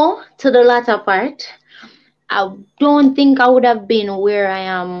 No, to the latter part. I don't think I would have been where I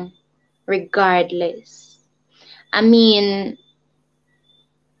am regardless. I mean,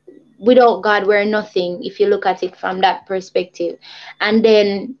 without God, we're nothing if you look at it from that perspective. And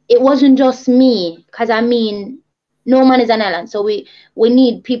then it wasn't just me, because I mean, no man is an island. So we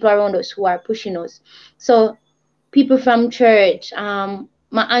need people around us who are pushing us. So people from church, my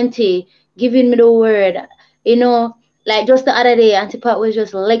auntie giving me the word, you know, like just the other day, Auntie Pat was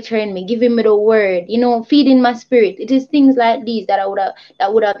just lecturing me, giving me the word, feeding my spirit. It is things like these that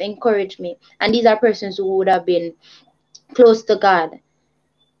would have encouraged me. And these are persons who would have been close to God,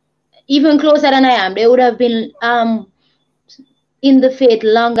 even closer than I am. They would have been in the faith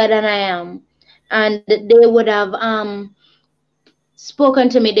longer than I am, and they would have spoken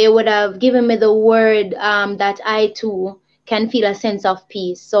to me. They would have given me the word that I too can feel a sense of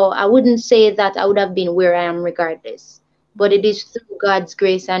peace. So I wouldn't say that I would have been where I am regardless, but it is through God's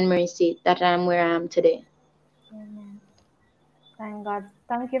grace and mercy that I am where I am today. Amen. Thank God.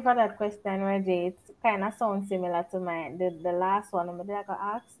 Thank you for that question, Reggie. It kind of sounds similar to mine. The last one I'm gonna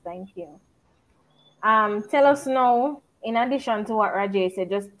ask. Thank you. Tell us now, in addition to what Reggie said,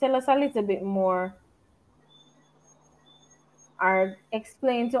 just tell us a little bit more, or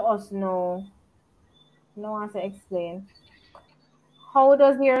explain to us now. No one to explain. How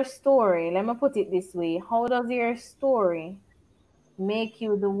does your story, let me put it this way, how does your story make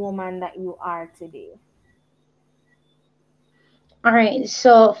you the woman that you are today? All right.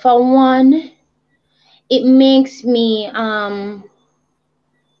 So for one, it makes me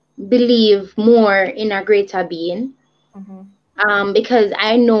believe more in a greater being. Mm-hmm. Because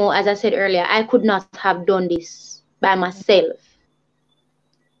I know, as I said earlier, I could not have done this by myself.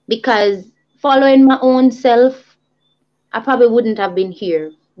 Because following my own self, I probably wouldn't have been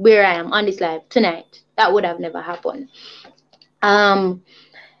here where I am on this life tonight. That would have never happened. Um,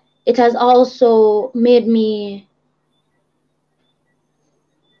 it has also made me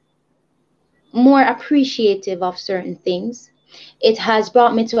more appreciative of certain things. It has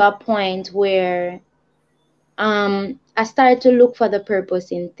brought me to a point where I started to look for the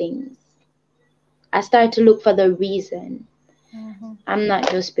purpose in things. I started to look for the reason. Mm-hmm. I'm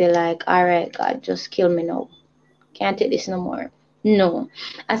not just be like, all right, God, just kill me now. Can't take this no more. No.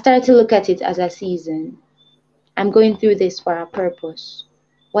 I started to look at it as a season. I'm going through this for a purpose.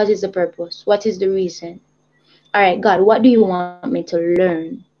 What is the purpose? What is the reason? All right, God, what do you want me to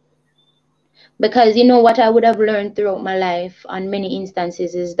learn? Because what I would have learned throughout my life on many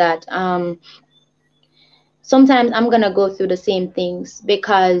instances is that sometimes I'm gonna go through the same things,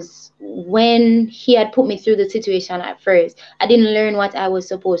 because when he had put me through the situation at first, I didn't learn what I was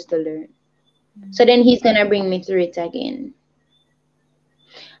supposed to learn. So then he's gonna bring me through it again.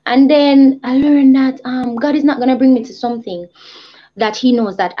 And then I learned that God is not gonna bring me to something that he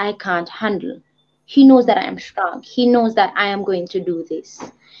knows that I can't handle. He knows that I am strong. He knows that I am going to do this.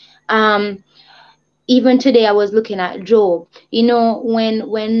 Um, Even today I was looking at Job.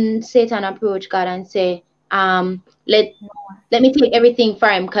 When Satan approached God and say, let me take everything for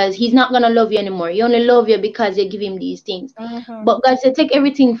him, because he's not gonna love you anymore. He only love you because you give him these things. Mm-hmm. But God said, take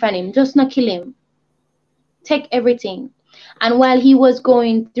everything from him, just not kill him. Take everything. And while he was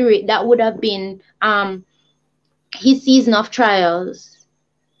going through it, that would have been his season of trials.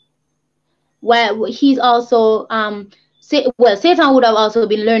 Well, he's also Satan would have also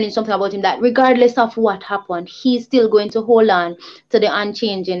been learning something about him, that regardless of what happened, he's still going to hold on to the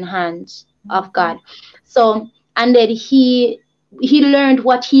unchanging hands of God. So, and then he learned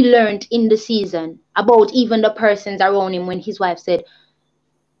what he learned in the season about even the persons around him, when his wife said,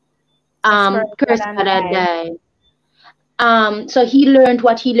 Just curse God curse and God I die. die. So he learned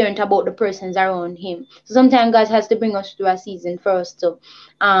what he learned about the persons around him. So sometimes God has to bring us through a season for us to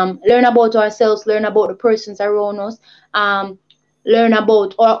learn about ourselves, learn about the persons around us, learn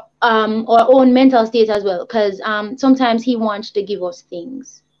about our own mental state as well, because sometimes he wants to give us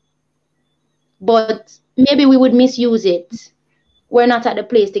things, but maybe we would misuse it. We're not at the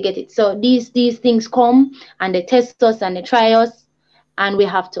place to get it. So these things come and they test us and they try us, and we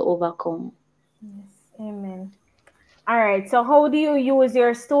have to overcome. Yes, amen. All right. So how do you use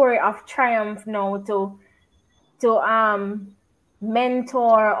your story of triumph now to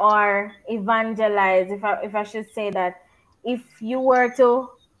mentor or evangelize, if I should say that, if you were to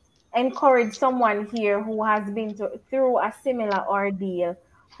encourage someone here who has been through a similar ordeal,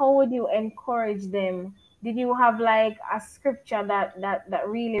 how would you encourage them? Did you have like a scripture that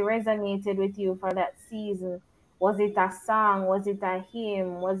really resonated with you for that season? Was it a song? Was it a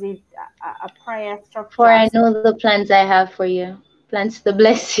hymn? Was it a prayer For structure? I know the plans I have for you, plans to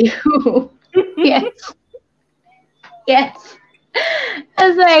bless you. Yes, yes.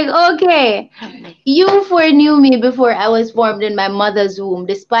 It's like, okay, you foreknew me before I was formed in my mother's womb,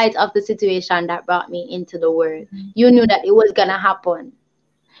 despite of the situation that brought me into the world. You knew that it was gonna happen,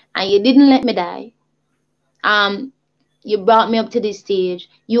 and you didn't let me die. Um, you brought me up to this stage.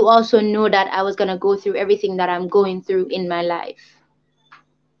 You also know that I was gonna go through everything that I'm going through in my life,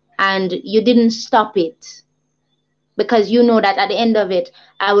 and you didn't stop it, because you know that at the end of it,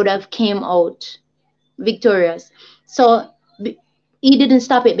 I would have came out victorious. So he didn't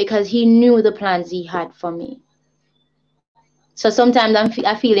stop it because he knew the plans he had for me. So sometimes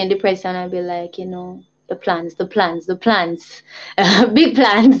I feel in depression. I'll be like, the plans, the plans, the plans, big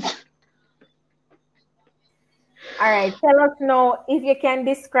plans. All right, tell us now if you can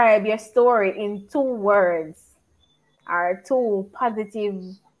describe your story in 2 words or two positive,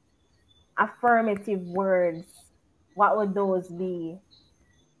 affirmative words. What would those be?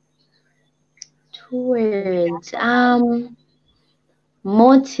 2 words.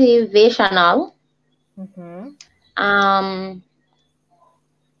 Motivational. Mm-hmm. Um,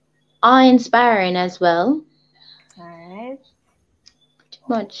 awe-inspiring as well. All right. Too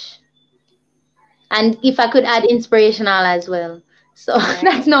much. And if I could add inspirational as well. So All right.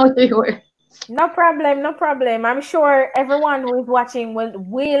 that's now 3 words. No problem, no problem. I'm sure everyone who is watching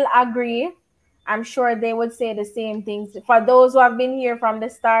will agree. I'm sure they would say the same things. For those who have been here from the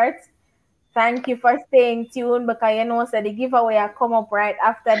start, thank you for staying tuned, because you know, so the giveaway will come up right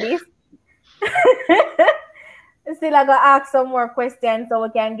after this. Still, I gotta ask some more questions so we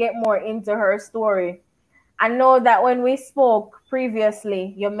can get more into her story. I know that when we spoke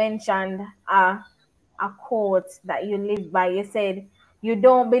previously, you mentioned a quote that you live by. You said you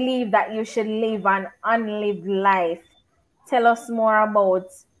don't believe that you should live an unlived life. Tell us more about,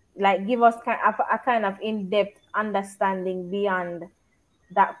 like, give us a kind of in-depth understanding beyond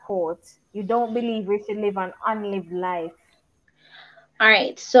that quote. You don't believe we should live an unlived life. All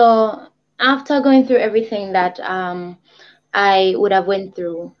right. So after going through everything that I would have went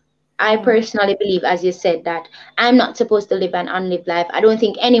through, I Mm-hmm. personally believe, as you said, that I'm not supposed to live an unlived life. I don't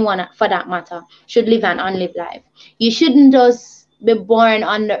think anyone, for that matter, should live an unlived life. You shouldn't just be born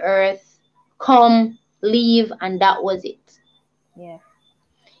on the earth, come, leave, and that was it. Yeah.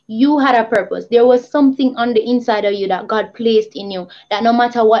 You had a purpose. There was something on the inside of you that God placed in you, that no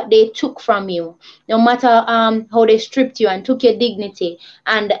matter what they took from you, no matter how they stripped you and took your dignity,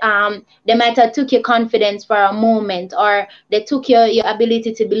 and they might have took your confidence for a moment, or they took your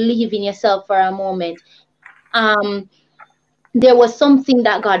ability to believe in yourself for a moment. um there was something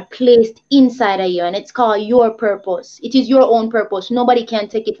that God placed inside of you, and it's called your purpose. It is your own purpose. Nobody can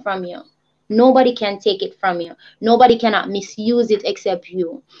take it from you. Nobody can take it from you. Nobody cannot misuse it except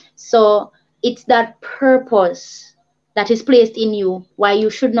you. So it's that purpose that is placed in you, why you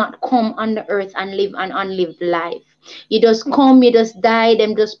should not come on the earth and live an unlived life. You just come, you just die,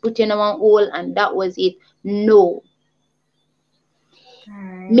 them just put you in one hole, and that was it. No. All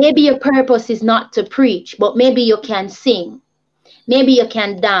right. Maybe your purpose is not to preach, but maybe you can sing. Maybe you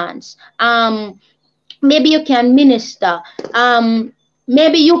can dance. Maybe you can minister.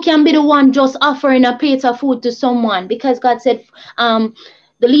 Maybe you can be the one just offering a plate of food to someone, because God said, the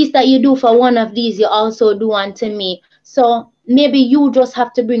least that you do for one of these, you also do unto me. So maybe you just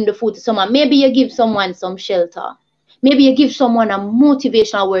have to bring the food to someone. Maybe you give someone some shelter. Maybe you give someone a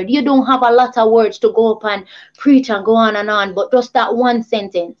motivational word. You don't have a lot of words to go up and preach and go on and on, but just that one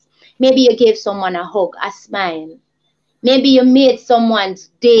sentence. Maybe you gave someone a hug, a smile. Maybe you made someone's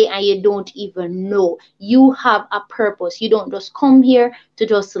day and you don't even know. You have a purpose. You don't just come here to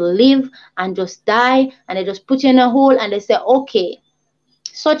just live and just die, and they just put you in a hole and they say, okay,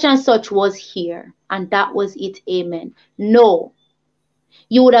 such and such was here and that was it. Amen. No.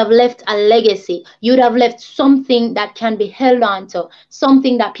 You would have left a legacy. You would have left something that can be held on to,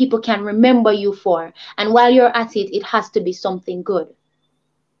 something that people can remember you for. And while you're at it, it has to be something good.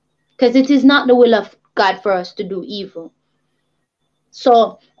 Because it is not the will of God for us to do evil.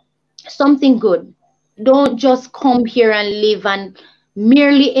 So, something good. Don't just come here and live and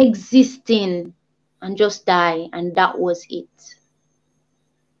merely existing and just die, and that was it.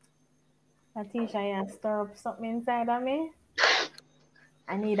 Latesha, you stir up something inside of me.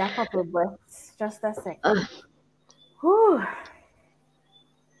 I need a couple breaths. Just a sec. Ugh, Whew.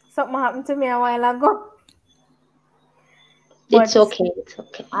 Something happened to me a while ago. it's But okay. It's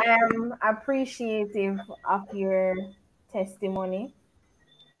okay. I am appreciative of your testimony.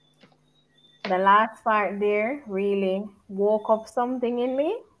 The last part there really woke up something in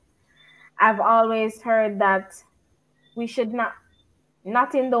me. I've always heard that we should not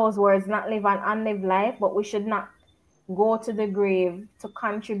in those words, not live an unlived life, but we should not go to the grave to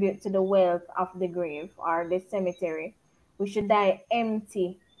contribute to the wealth of the grave or the cemetery. We should die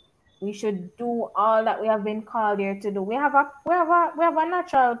empty. We should do all that we have been called here to do. We have a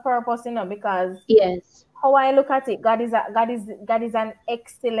natural purpose, because Yes. how I look at it, God is an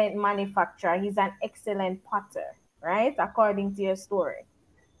excellent manufacturer. He's an excellent potter, right? According to your story.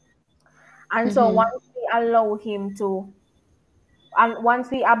 And so Mm-hmm. once we allow him to, and once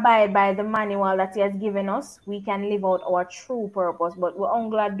we abide by the manual that he has given us, we can live out our true purpose. But we're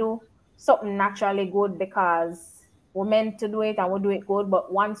only do something naturally good because we're meant to do it and we do it good.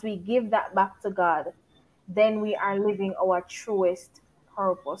 But once we give that back to God, then we are living our truest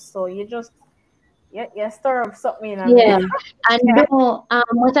purpose. So you stir up something in me. Yeah, and don't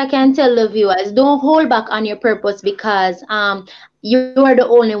what I can tell the viewers, don't hold back on your purpose because you're the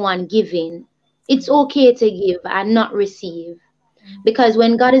only one giving. It's okay to give and not receive. Because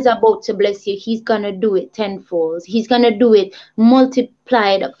when God is about to bless you, He's gonna do it tenfold. He's gonna do it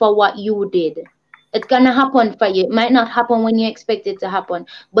multiplied for what you did. It's gonna happen for you. It might not happen when you expect it to happen,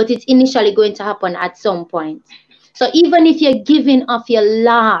 but it's initially going to happen at some point. So even if you're giving of your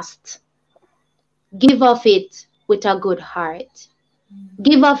last, give of it with a good heart.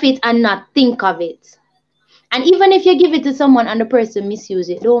 Give of it and not think of it. And even if you give it to someone and the person misuse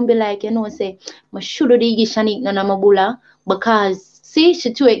it, don't be like, say, I should have Shanik na namabula because see,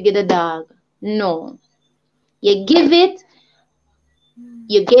 she too get the dog. No. You give it,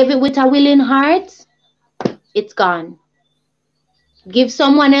 you gave it with a willing heart, it's gone. Give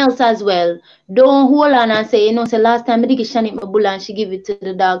someone else as well. Don't hold on and say, say last time I did Shanik Mabula and she give it to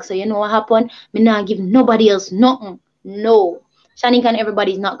the dog. So you know what happened? Me not give nobody else nothing. No. Shanik and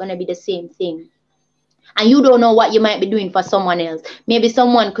everybody is not gonna be the same thing. And you don't know what you might be doing for someone else. Maybe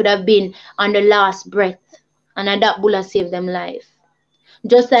someone could have been on the last breath and that bulla saved them life.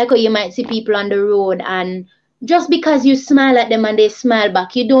 Just like how you might see people on the road and just because you smile at them and they smile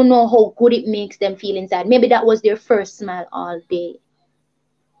back, you don't know how good it makes them feel inside. Maybe that was their first smile all day.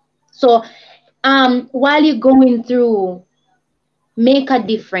 So while you're going through, make a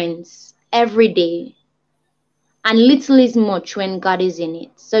difference every day. And little is much when God is in it.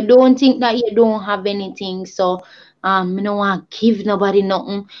 So don't think that you don't have anything. So you don't want to give nobody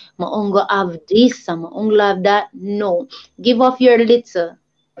nothing. My uncle have this and my uncle have that. No. Give off your little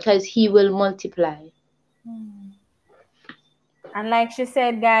because he will multiply. And like she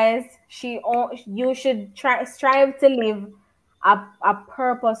said, guys, you should strive to live a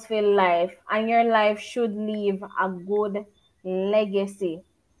purposeful life, and your life should leave a good legacy.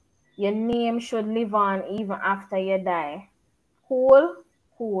 Your name should live on even after you die. Cool,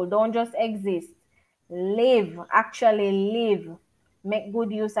 cool. Don't just exist. Live, actually live. Make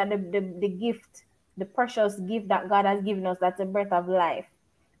good use of the gift, the precious gift that God has given us. That's the breath of life.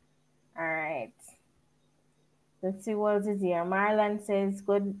 All right. Let's see what is here. Marlon says,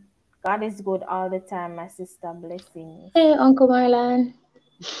 "Good, God is good all the time, my sister. Blessings." Hey, Uncle Marlon.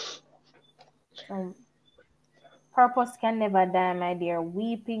 So, purpose can never die, my dear.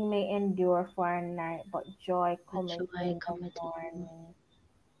 Weeping may endure for a night, but joy cometh Joy in the cometh in. morning.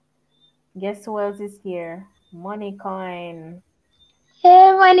 Guess who else is here? Money Coin.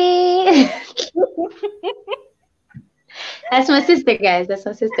 Hey, money. That's my sister, guys. That's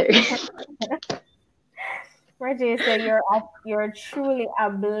my sister. Reggie said, you're truly a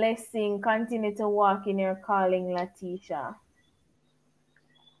blessing. Continue to walk in your calling, Latesha."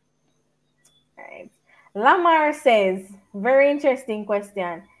 Right. Lamar says, very interesting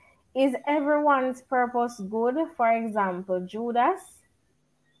question. Is everyone's purpose good? For example, Judas?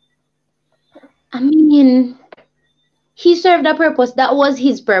 I mean, he served a purpose. That was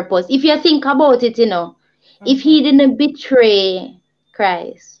his purpose. If you think about it, if he didn't betray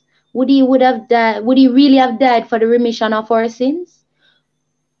Christ, would he really have died for the remission of our sins?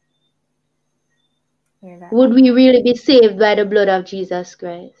 Hear that, Would Lamar? we really be saved by the blood of Jesus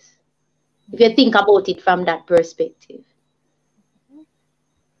Christ? If you think about it from that perspective.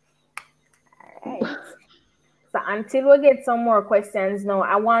 All right. So until we get some more questions now,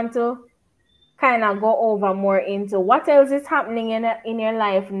 I want to kind of go over more into what else is happening in your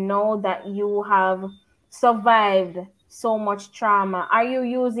life now that you have survived so much trauma. Are you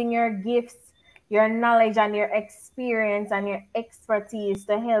using your gifts, your knowledge, and your experience and your expertise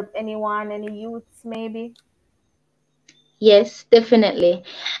to help anyone, any youths maybe? Yes, definitely.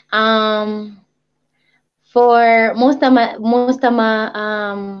 Um, for most of my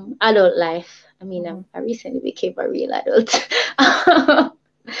adult life, I mean, Mm-hmm. I recently became a real adult.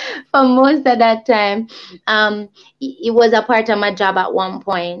 For most of that time, it was a part of my job at one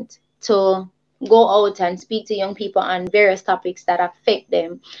point to go out and speak to young people on various topics that affect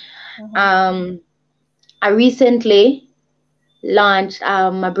them. Mm-hmm. Um, I recently launched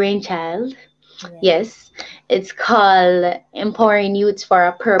my brainchild. Yeah. Yes, it's called Empowering Youths for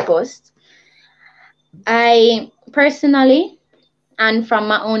a Purpose. I personally, and from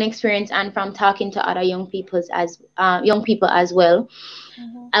my own experience and from talking to other young people as well,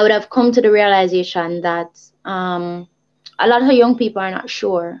 Mm-hmm. I would have come to the realization that a lot of young people are not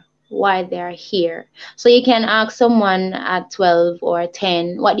sure why they are here. So you can ask someone at 12 or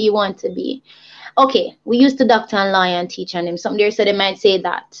 10, what do you want to be? Okay, we used to doctor and lawyer and teach and them something there, so they might say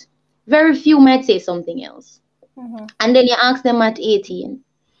that. Very few might say something else. Mm-hmm. And then you ask them at 18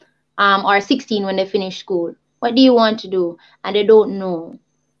 or 16 when they finish school, what do you want to do? And they don't know.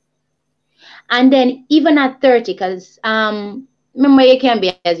 And then even at 30, because remember, you can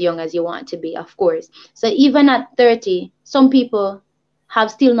be as young as you want to be, of course. So even at 30, some people have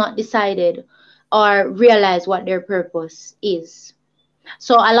still not decided or realized what their purpose is.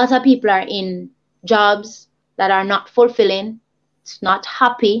 So a lot of people are in jobs that are not fulfilling, it's not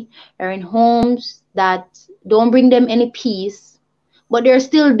happy, they're in homes that don't bring them any peace, but they're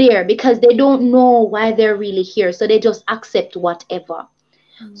still there because they don't know why they're really here. So they just accept whatever.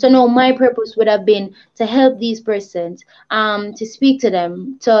 So no, my purpose would have been to help these persons, to speak to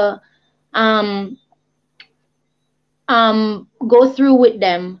them, to um, go through with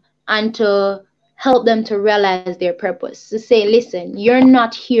them, and to help them to realize their purpose. To say, listen, you're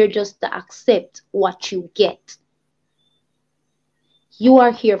not here just to accept what you get. You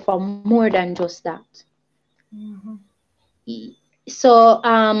are here for more than just that. Mm-hmm. So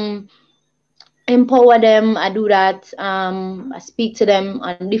empower them. I do that. I speak to them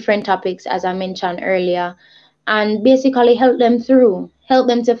on different topics, as I mentioned earlier, and basically help them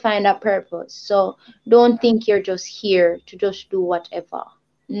to find a purpose. So don't think you're just here to just do whatever.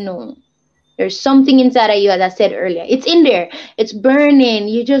 No, there's something inside of you, as I said earlier. It's in there. It's burning.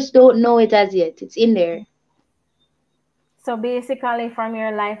 You just don't know it as yet. It's in there. So basically, from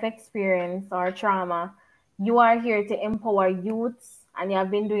your life experience or trauma, you are here to empower youths, and you have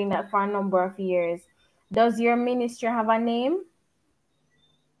been doing that for a number of years. Does your ministry have a name?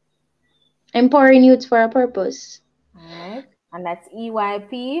 Empowering youth for a purpose. All right, and that's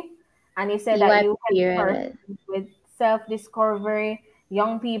EYP. And you said that you EYP, help right? persons with self-discovery,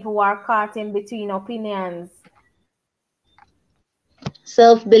 young people who are caught in between opinions.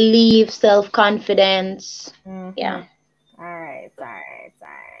 Self-belief, self-confidence. Mm-hmm. Yeah. All right.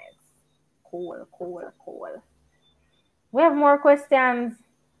 Cool, cool, cool. We have more questions.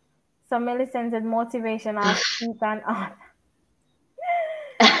 So Millicent said motivational speak and all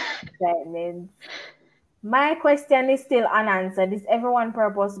that means. My question is still unanswered. Is everyone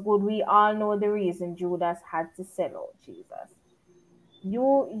purpose good? We all know the reason Judas had to sell out Jesus.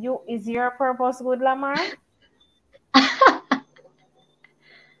 Is your purpose good, Lamar?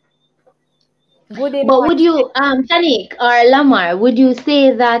 Good in But what? would you, Tanik or Lamar, would you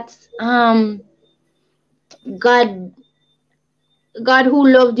say that God, God who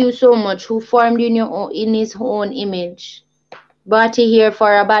loved you so much, who formed you in in His own image, brought you here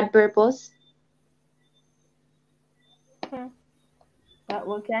for a bad purpose? Hmm. But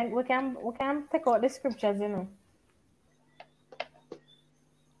we can take out the scriptures.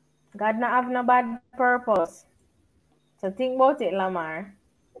 God not have no bad purpose. So think about it, Lamar.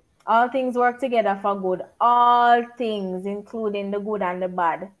 All things work together for good. All things, including the good and the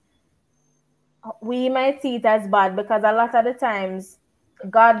bad. We might see it as bad because a lot of the times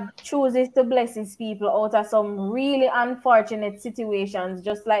God chooses to bless his people out of some really unfortunate situations,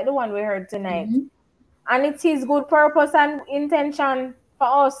 just like the one we heard tonight. Mhm. And it's his good purpose and intention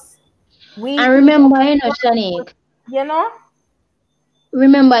for us. We And people, remember, Tanik, you know?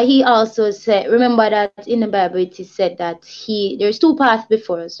 remember He also said, remember that in the Bible it is said that there's two paths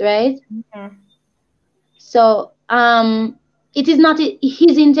before us, right? Mhm. So it is not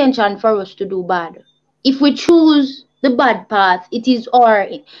His intention for us to do bad. If we choose the bad path, it is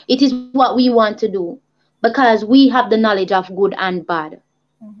what we want to do because we have the knowledge of good and bad.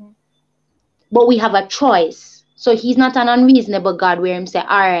 Mm-hmm. But we have a choice. So he's not an unreasonable God where him say,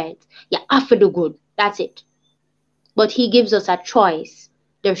 all right, you have to do good. That's it. But he gives us a choice.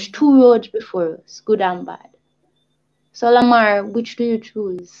 There's Mm-hmm. two roads before us, good and bad. So Lamar, which do you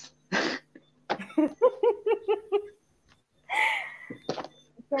choose?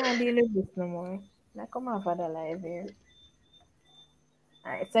 Can't deal with this no more. Now come off of the live here.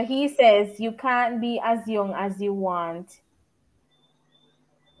 All right. So he says you can't be as young as you want.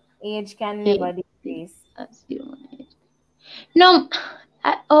 Age can never Hey, decrease. that's the one. No,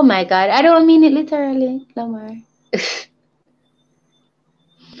 oh my God, I don't mean it literally, Lamar.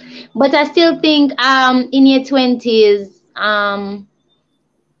 But I still think in your 20s,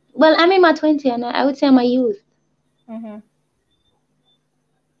 well, I'm in my 20s and I would say I'm a youth. Mm-hmm.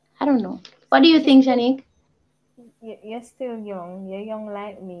 I don't know. What do you She's think, still, Shanique? you're still young. You're young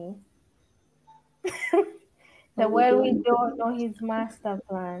like me. What The we world we doing? don't know his master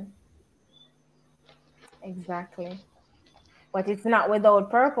plan. Exactly. But it's not without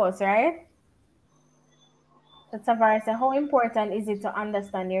purpose, right? So Tavares said, how important is it to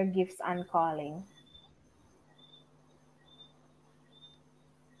understand your gifts and calling?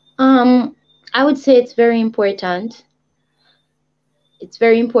 Um, I would say it's very important. It's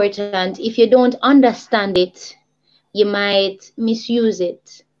very important. If you don't understand it, you might misuse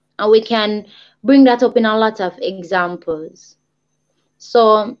it. And we can bring that up in a lot of examples.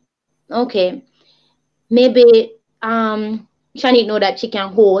 So, okay, maybe Shanique know that she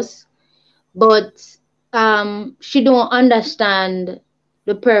can host, but she don't understand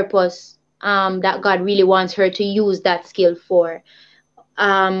the purpose that God really wants her to use that skill for.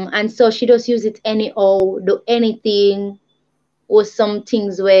 And so she just use it anyhow, do anything, or some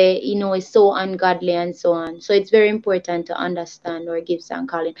things where is so ungodly and so on. So it's very important to understand our gifts and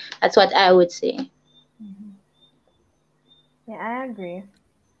calling. That's what I would say. Mm-hmm. Yeah, I agree.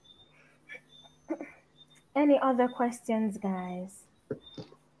 Any other questions, guys?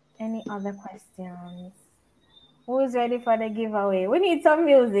 Any other questions? Who is ready for the giveaway? We need some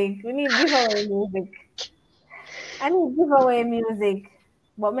music. We need giveaway music. I need giveaway music.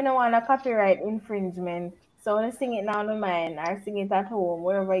 But me don't want a copyright infringement. So I sing it now in mine or sing it at home,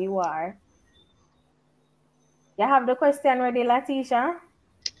 wherever you are. You have the question ready, Latisha?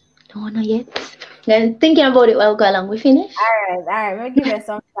 Don't know yet. Then thinking about it while go along. We finish. All right. We'll give it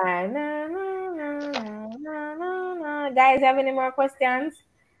some time. Na, na, na, na, na, na, na. Guys, have any more questions?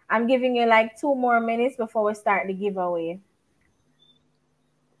 I'm giving you like 2 more minutes before we start the giveaway.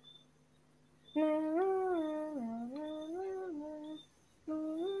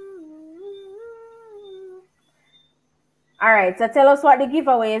 All right, so tell us what the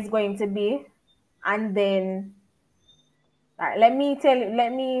giveaway is going to be, and then all right, let me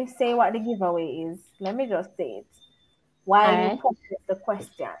say what the giveaway is. Let me just say it while All you right. process the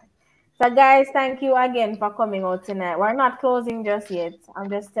question. So guys, thank you again for coming out tonight. We're not closing just yet.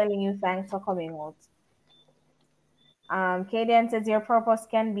 I'm just telling you thanks for coming out. Kadian says your purpose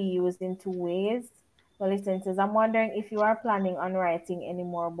can be used in 2 ways. Listen says, I'm wondering if you are planning on writing any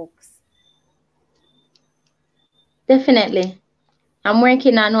more books. Definitely. I'm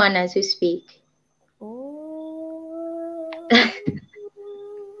working on one as we speak. Ooh.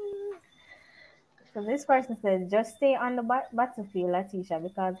 So this person says, just stay on the battlefield, Latisha,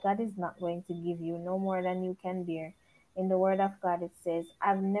 because God is not going to give you no more than you can bear. In the word of God, it says,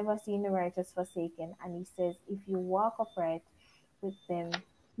 I've never seen the righteous forsaken. And he says, if you walk upright with them,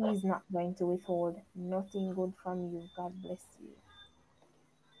 he's not going to withhold nothing good from you. God bless you.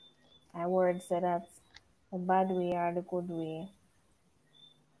 My word said that the bad way or the good way.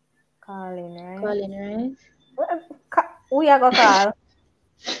 Calling, right? Calling, right? Who you gonna call?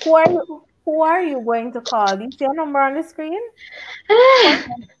 Who are you going to call? Do you see your number on the screen? Of course,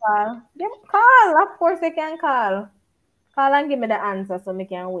 can call. Give call. Of course, they can call. Call and give me the answer so me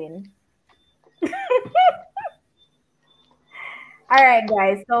can win. All right,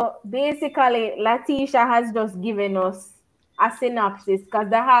 guys. So basically, Latisha has just given us a synopsis because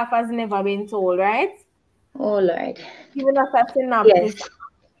the half has never been told, right? Oh Lord. Giving us a Yes. synopsis,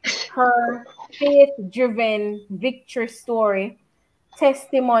 her faith-driven victory story,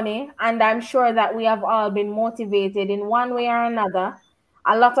 testimony, and I'm sure that we have all been motivated in one way or another.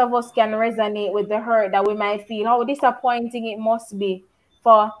 A lot of us can resonate with the hurt that we might feel. How disappointing it must be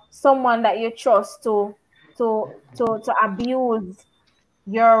for someone that you trust to abuse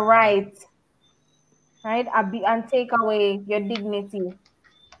your right, right, and take away your dignity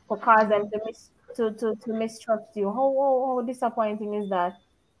to cause them to mistrust you. How disappointing is that?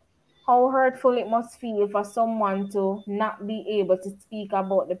 how hurtful it must feel for someone to not be able to speak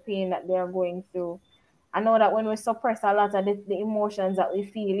about the pain that they're going through. I know that when we suppress a lot of the emotions that we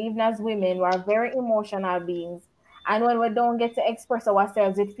feel, even as women, we are very emotional beings. And when we don't get to express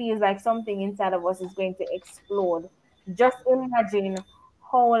ourselves, it feels like something inside of us is going to explode. Just imagine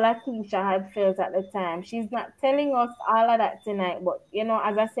how Latesha had felt at the time. She's not telling us all of that tonight, but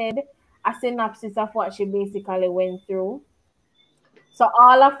as I said, a synopsis of what she basically went through. So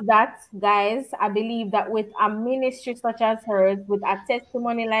all of that, guys, I believe that with a ministry such as hers, with a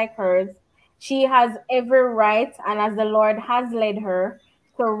testimony like hers, she has every right, and as the Lord has led her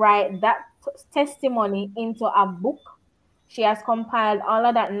to write that testimony into a book. She has compiled all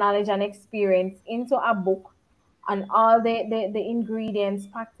of that knowledge and experience into a book, and all the ingredients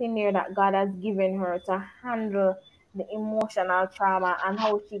packed in there that God has given her to handle the emotional trauma and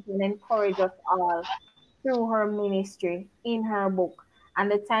how she can encourage us all through her ministry in her book. And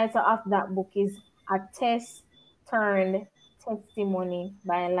the title of that book is A Test Turned Testimony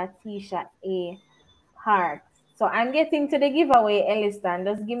by Latesha Parkes. So I'm getting to the giveaway, Elliston.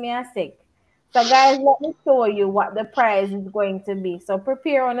 Just give me a sec. So guys, let me show you what the prize is going to be. So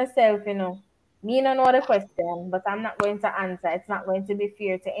prepare on yourself. Me don't know the question, but I'm not going to answer. It's not going to be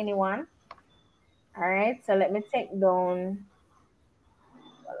fair to anyone. All right. So let me take down.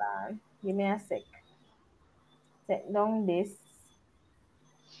 Hold on. Give me a sec. Take down this.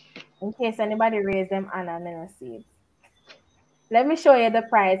 In case anybody raise them hand and I don't see it. Let me show you the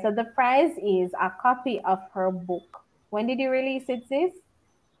prize. So the prize is a copy of her book. When did you release it, sis?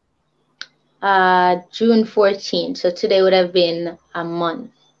 June 14th. So today would have been a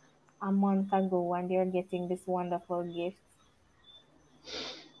month. A month ago, and you're getting this wonderful gift.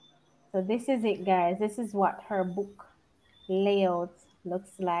 So this is it, guys. This is what her book layout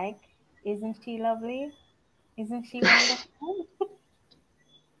looks like. Isn't she lovely? Isn't she wonderful?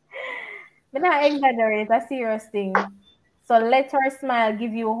 But not exaggerate, a serious thing. So let her smile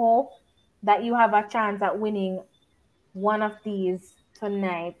give you hope that you have a chance at winning one of these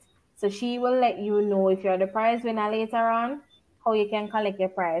tonight. So she will let you know if you're the prize winner later on, how you can collect your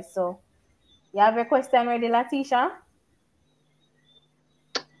prize. So you have your question ready, Latesha?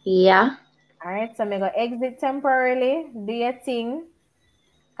 Yeah. All right, so I'm going to exit temporarily, do your thing.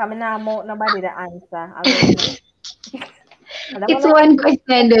 Come now, nobody the answer. I already know. It's one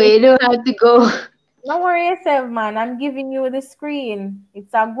question though, you don't have to go. Don't worry yourself, man. I'm giving you the screen.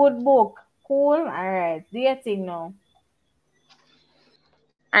 It's a good book. Cool. All right. Do your thing now.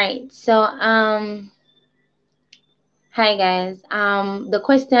 All right. So hi guys. The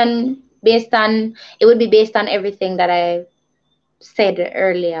question it would be based on everything that I said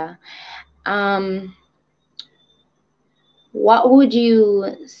earlier. What would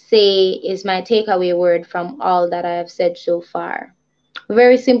you say is my takeaway word from all that I have said so far?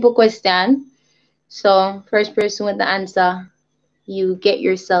 Very simple question. So first person with the answer, you get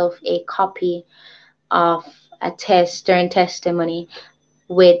yourself a copy of a test turned testimony,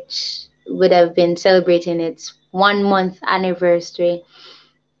 which would have been celebrating its 1 month anniversary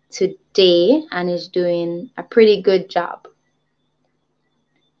today and is doing a pretty good job.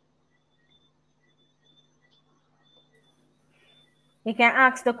 You can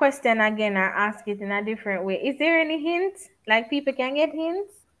ask the question again or ask it in a different way. Is there any hint? Like people can get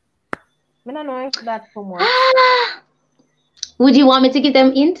hints? I don't know if that's too much. Would you want me to give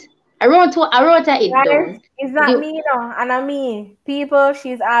them hint? I wrote a hint Guys, down. it's not me no, and me. People,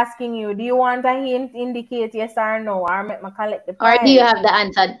 she's asking you, do you want a hint? Indicate yes or no, or make me collect the Or do prize. you have the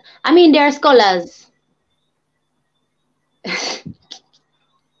answer? I mean, they're scholars.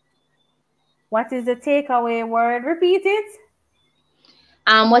 What is the takeaway word? Repeat it.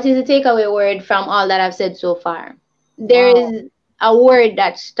 What is the takeaway word from all that I've said so far? There Wow. is a word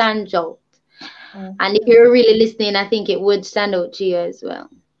that stands out. And if you're really listening, I think it would stand out to you as well.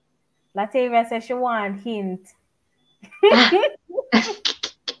 Latavia says she want hint.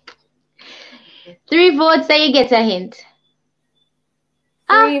 3 votes, so you get a hint.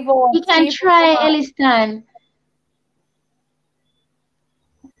 3 votes. You can try, Elliston.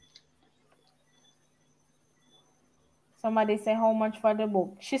 Somebody say how much for the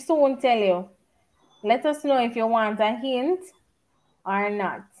book. She soon tell you. Let us know if you want a hint or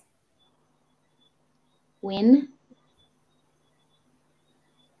not. Win.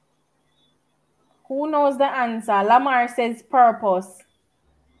 Who knows the answer? Lamar says purpose.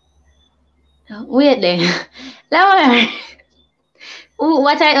 Wait there. Lamar.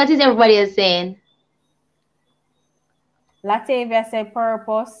 What is everybody else saying? Latavia said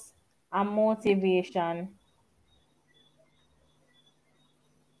purpose and motivation.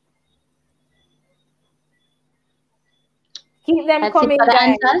 Keep them That's it coming, for the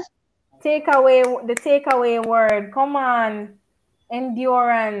guys. answers? The takeaway word. Come on.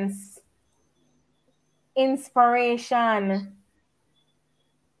 Endurance. Inspiration.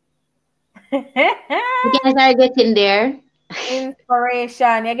 You guys are getting there.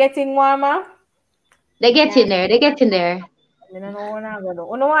 Inspiration. You're getting warmer? They get Yeah. in there. They get in there. I don't know what I'm gonna do.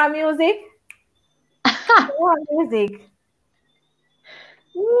 You know what music? What music?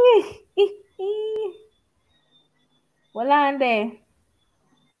 Well, on there.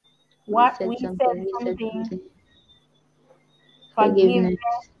 We What said we said something. We said something. something. Forgiveness. Forgiveness.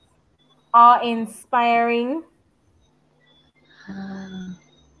 Awe-inspiring. Ah,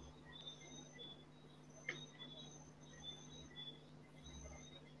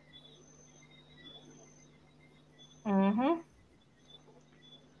 Mm-hmm.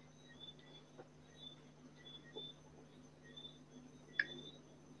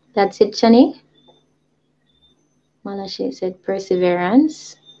 that's it, Shani. Malachi said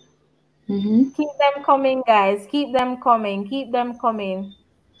perseverance. Keep them coming, guys. Keep them coming. Keep them coming.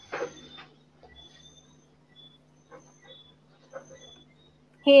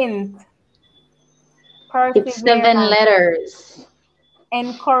 Hint. It's 7 Perseverance. letters.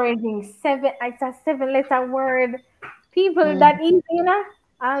 Encouraging. It's a 7-letter word. People Mm, that easy, you know?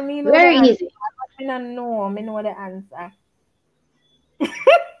 I mean, know the very answer. easy. I don't know. I know the answer.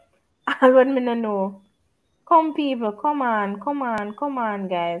 I don't know. Come, people. Come on. Come on. Come on,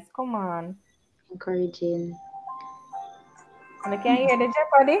 guys. Come on. Encouraging. And I can hear the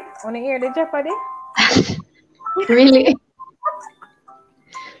Jeopardy. Want to hear the Jeopardy? Really?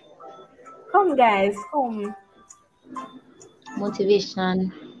 Come, guys. Come.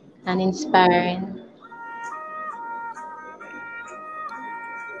 Motivation and inspiring.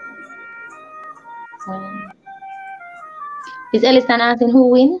 When is Ellison asking who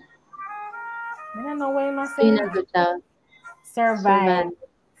win? I don't know what I must Doing say. a good job. Survive.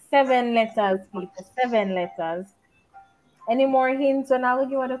 Survive. 7 letters, people. 7 letters. Any more hints when I will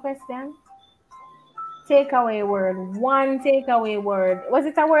give you the question? Takeaway word. One takeaway word. Was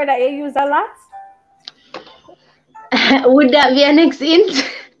it a word that you use a lot? Would that be a next hint?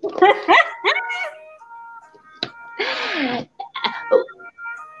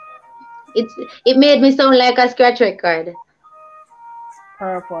 It made me sound like a scratch record.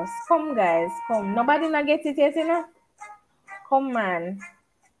 Purpose. Come, guys. Come. Nobody not get it yet, you know? Come, man.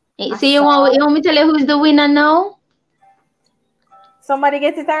 A See, song. you want me to tell you who's the winner now? Somebody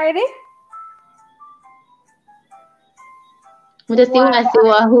get it already? We just want to see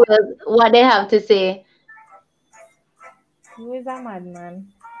what they have to say. Who is a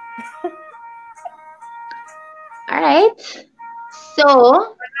madman? All right.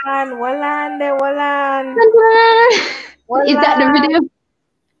 So, Walan. is that the video?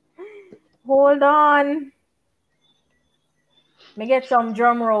 Hold on. Me get some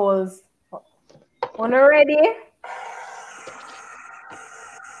drum rolls. On ready?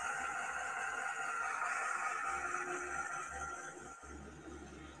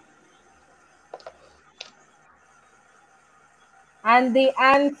 And the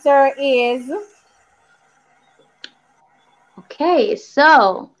answer is Okay,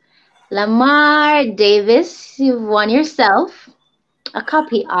 so Lamar Davis, you've won yourself a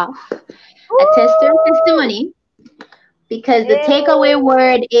copy of a tester testimony because the takeaway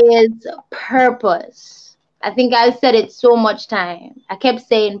word is purpose. I think I've said it so much time. I kept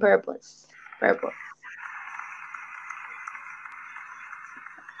saying purpose. Purpose.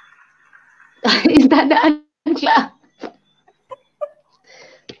 Is that the unclap?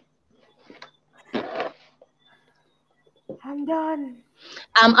 I'm done.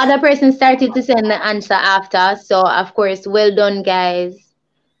 Other person started to send the answer after, so of course, well done, guys.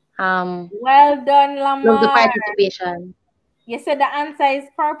 Well done, Love the Lamar. participation. You said the answer is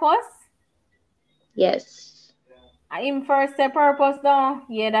purpose? Yes. Him first say purpose though.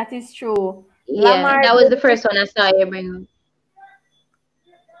 Yeah, that is true. Yeah, Lamar that was the first one I saw you bring up.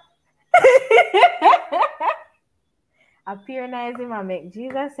 appear nice him and make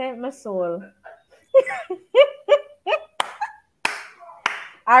Jesus sent my soul.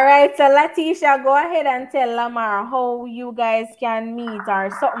 All right, so Latesha, go ahead and tell Lamar how you guys can meet or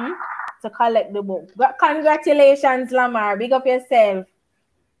something to collect the book. Congratulations, Lamar. Big up yourself.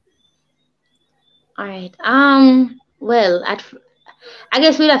 All right. Well, I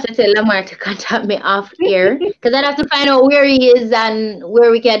guess we'll have to tell Lamar to contact me off air because I'd have to find out where he is and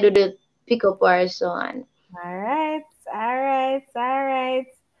where we can do the pickup or so on. All right.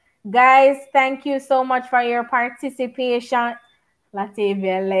 Guys, thank you so much for your participation.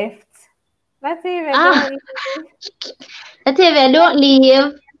 Latavia left. Latavia, don't leave. Latavia, don't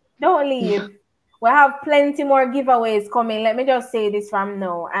leave. Don't leave. We have plenty more giveaways coming. Let me just say this from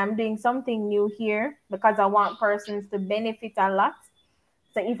now. I'm doing something new here because I want persons to benefit a lot.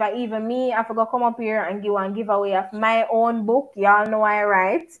 So if I even me, I forgot come up here and give one giveaway of my own book. Y'all know I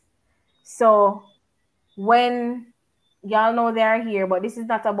write. So when y'all know they're here, but this is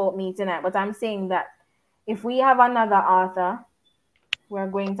not about me tonight. But I'm saying that if we have another author, we're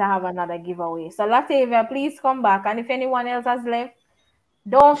going to have another giveaway. So Latavia, please come back. And if anyone else has left,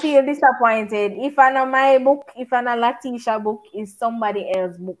 don't feel disappointed. If I know my book, if I know Latesha book is somebody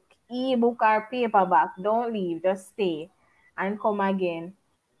else's book, ebook or paperback, don't leave. Just stay and come again.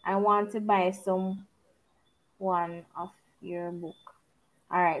 I want to buy some one of your book.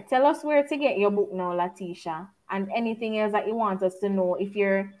 All right. Tell us where to get your book now, Latesha, and anything else that you want us to know. If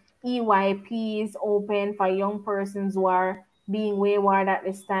your EYP is open for young persons who are being wayward at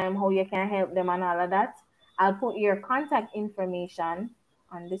this time, how you can help them and all of that. I'll put your contact information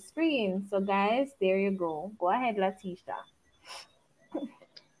on the screen. So guys, there you go. Go ahead, Latesha.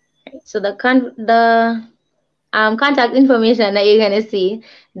 So the contact information that you're gonna see,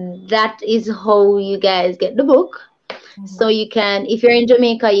 that is how you guys get the book. So you can, if you're in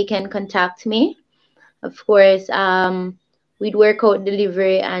Jamaica, you can contact me. Of course, we'd work out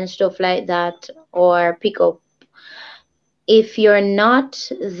delivery and stuff like that, or pick up. If you're not,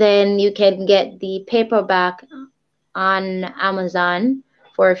 then you can get the paperback on Amazon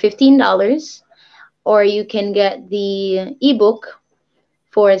for $15, or you can get the ebook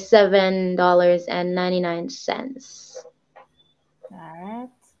for $7.99. All right.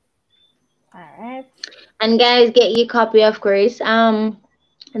 All right. And guys, get your copy, of course.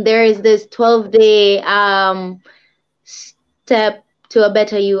 There is this 12-day step to a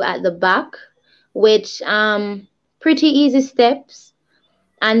better you at the back, which pretty easy steps,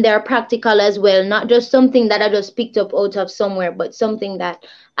 and they're practical as well, not just something that I just picked up out of somewhere, but something that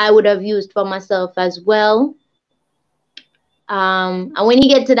I would have used for myself as well. And when you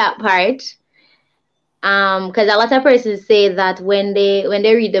get to that part, because a lot of persons say that when they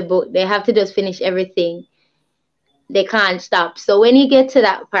read the book, they have to just finish everything. They can't stop. So when you get to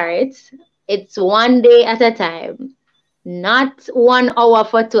that part, it's one day at a time, not 1 hour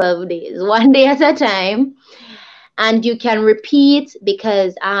for 12 days, one day at a time. And you can repeat,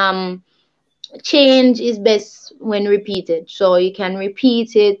 because change is best when repeated. So you can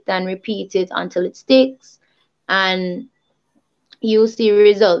repeat it and repeat it until it sticks, and you'll see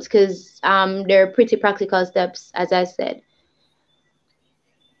results, because they're pretty practical steps, as I said.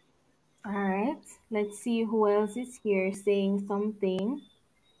 All right. Let's see who else is here saying something.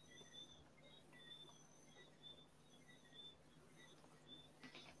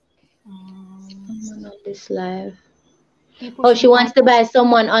 Someone on this live. Keep Oh, she pushing wants to buy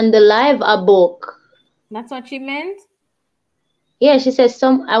someone on the live a book. That's what she meant? Yeah, she says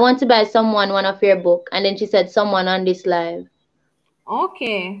I want to buy someone one of your book, and then she said someone on this live.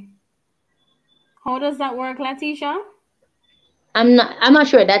 Okay. How does that work, Latesha? I'm not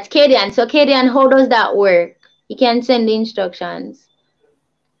sure. That's Kadian. So Kadian, how does that work? You can send the instructions.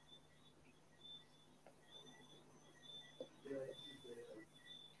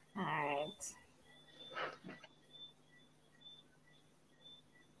 All right.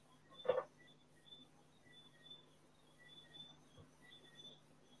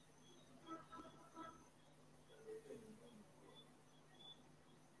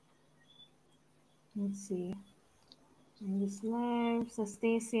 Let's see. In this live, so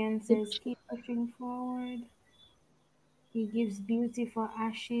Stacey says, keep pushing forward. He gives beauty for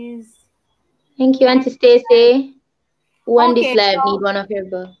ashes. Thank you, Who Auntie wants Stacy. Who on this Okay, live so need one of your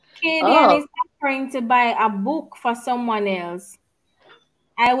books? Kadian Oh, is offering to buy a book for someone else.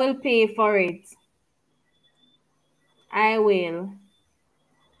 I will pay for it. I will.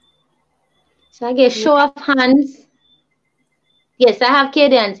 so I guess show of hands. Yes, I have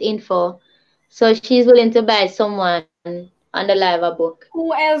Kadian's info. So she's willing to buy someone on the live a book.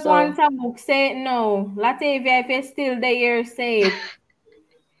 Who else So wants a book? Say it no. Latavia, if you're still there, say it.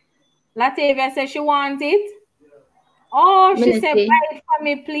 Latavia says she wants it. Oh, she said, Ministry, buy it for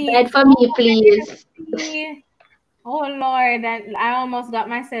me, buy it please. for Oh, me, I didn't please. see. Oh, Lord, I almost got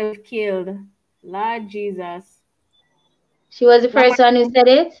myself killed. Lord Jesus. She was the Lamar, first one who said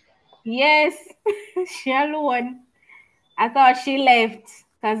it. yes, she alone. I thought she left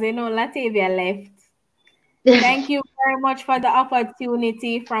because, Latavia left. Thank you very much for the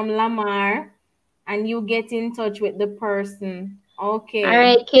opportunity from Lamar, and you get in touch with the person. All Okay.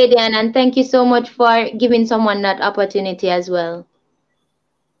 right, Kadian, and thank you so much for giving someone that opportunity as well.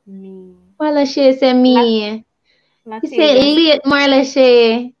 Me. Marla Shay say me. You say Latavia. late, Marla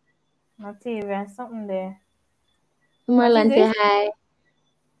Shay. Latavia, something there. What is Marlon say this? hi.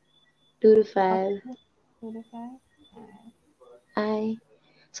 2 to What's 5. it? 2 to 5? Alright. I.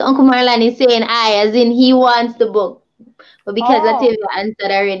 So Uncle Marlon is saying I, as in he wants the book. But because Oh, Lativia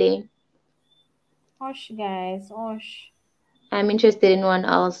answered already, hush, guys. Hush. I'm interested in one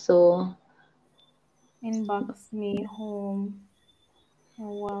also. Inbox me home.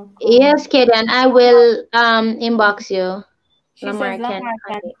 You're Yes, welcome. Kaden, I will inbox you. She Lamar says can Lamar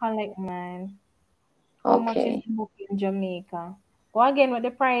have can it. collect mine. How much is Okay. the book in Jamaica? Go again with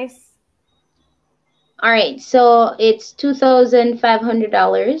the price. All right. So it's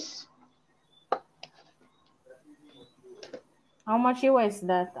 $2,500. How much US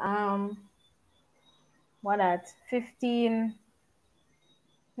that? What that? 15.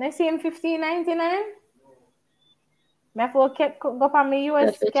 Next him 15.99. Me have to go for my You US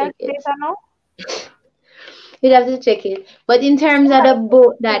have to check it. calculator now. You'd have to check it. But in terms of the Somebody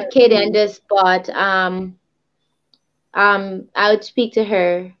book tell that her, Kaden please. just bought, I would speak to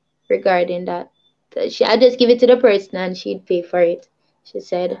her regarding that. I'd just give it to the person and she'd pay for it. She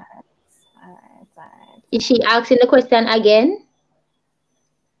said. Is she Alright. asking the question again?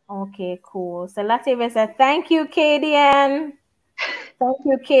 Okay, cool. So Lativa said, thank you, Kadian. Thank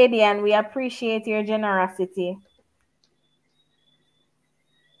you, Kadian. We appreciate your generosity.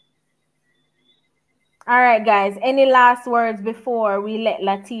 All right, guys. Any last words before we let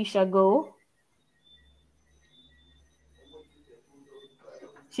Latisha go?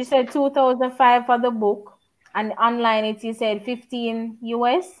 She said 2005 for the book, and online it you said 15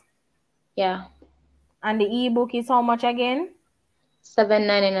 US, Yeah. and the ebook is how much again?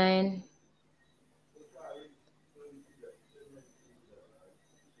 $7.99.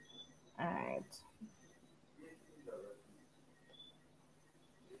 All right.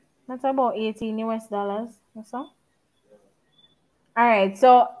 That's about 18 US dollars or so. All right.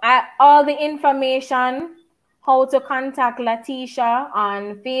 So all the information, how to contact Latisha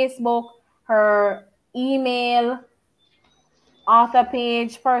on Facebook, her email, author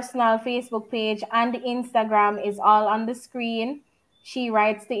page, personal Facebook page, and Instagram is all on the screen. She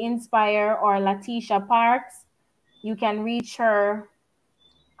writes to Inspire or Latesha Parkes. You can reach her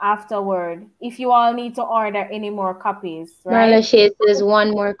afterward if you all need to order any more copies, Marla right? Shay says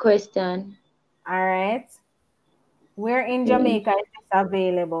one more question. All right. Where in Mm. Jamaica is this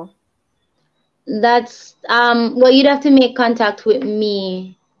available? That's well, you'd have to make contact with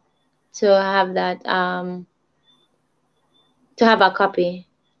me to have that to have a copy.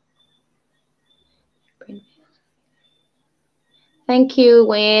 Thank you,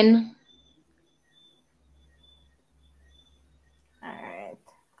 Wayne. All right.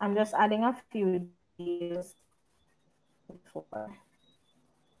 I'm just adding a few details before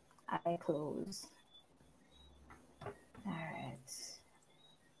I close. All right.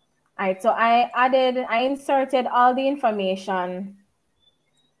 All right, so I inserted all the information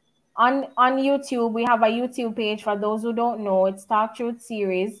on YouTube. We have a YouTube page for those who don't know. It's TalkTruth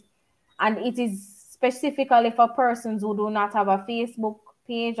Series, and it is specifically for persons who do not have a Facebook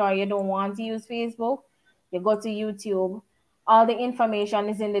page or you don't want to use Facebook. You go to YouTube. All the information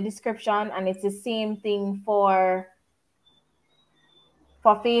is in the description, and it's the same thing for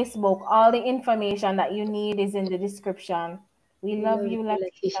Facebook. All the information that you need is in the description. We I love love you, you, Latisha.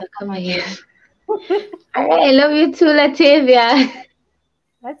 Letitia. Come Come here. again. All right, I love you too, Latavia.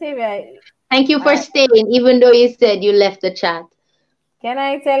 Lativia, Thank you all for right. staying, even though you said you left the chat. Can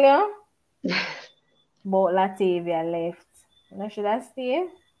I tell you? But Lativia left. Now should I stay?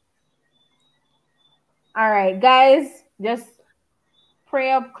 All right, guys, just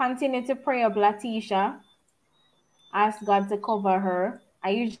pray up, continue to pray up Latisha. Ask God to cover her. I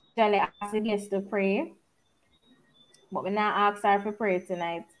usually ask the guests to pray, but when I ask her for prayer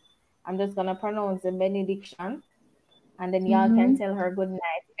tonight, I'm just gonna pronounce the benediction, and then y'all can Mm-hmm. tell her good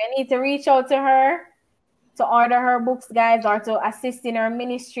night. If you need to reach out to her to order her books, guys, or to assist in her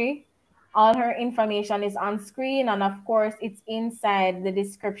ministry, all her information is on screen, and of course, it's inside the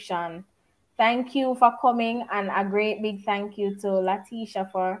description. Thank you for coming, and a great big thank you to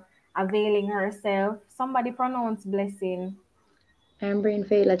Latisha for availing herself. Somebody pronounce blessing. I'm praying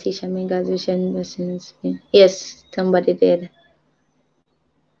for you, Letitia. May God's vision blessings. Yes, somebody did.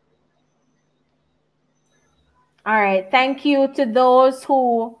 All right. Thank you to those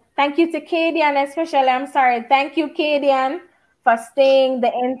who, thank you to Kadian especially. I'm sorry. Thank you, Kadian, for staying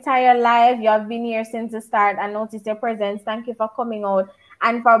the entire live. You have been here since the start. I noticed your presence. Thank you for coming out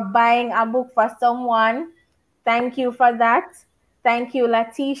and for buying a book for someone. Thank you for that. Thank you,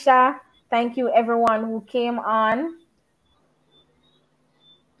 Latisha. Thank you, everyone who came on.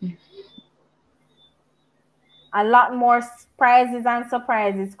 A lot more prizes and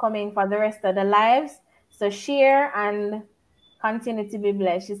surprises coming for the rest of the lives. So share and Continue to be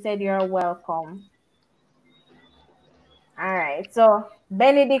blessed. She said you're welcome. All right. So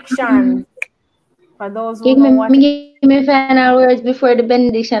benedictions for those who know what it. Give me final words before the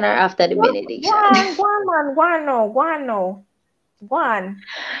benediction or after the Go benediction. on, go on, man. Go on, no. Go on, no. Go on.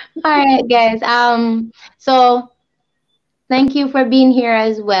 All right, guys. So thank you for being here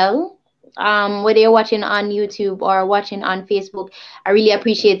as well. Whether you're watching on YouTube or watching on Facebook, I really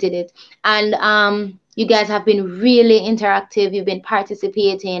appreciated it. And you guys have been really interactive. You've been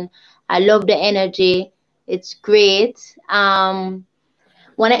participating. I love the energy. It's great.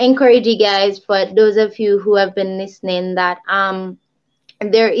 Want to encourage you guys, for those of you who have been listening, that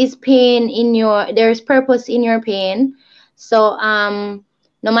there is pain in there's purpose in your pain. So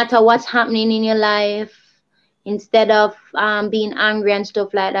no matter what's happening in your life, instead of being angry and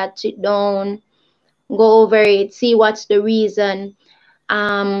stuff like that, sit down, go over it, see what's the reason.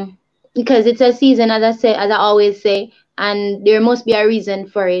 Because it's a season, as I always say, and there must be a reason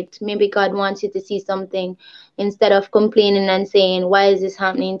for it. Maybe God wants you to see something. Instead of complaining and saying, why is this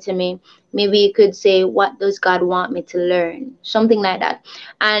happening to me? Maybe you could say, what does God want me to learn? Something like that.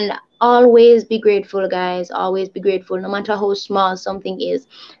 And always be grateful, guys. Always be grateful, no matter how small something is,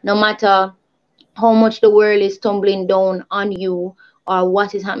 no matter how much the world is tumbling down on you, or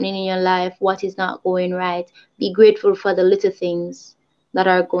what is happening in your life, what is not going right. Be grateful for the little things that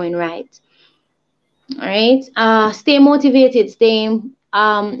are going right. All right. Stay motivated, stay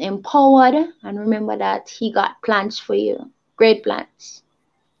empowered, and remember that He got plans for you. Great plans.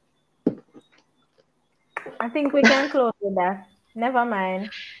 I think we can close with that. Never mind.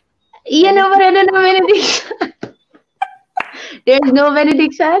 You know, but I don't know benediction. There's no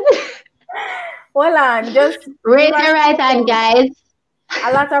benediction. Hold on, just Raise give us your right hand, guys.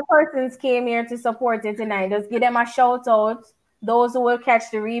 a lot of persons came here to support it tonight. Just give them a shout out. Those who will catch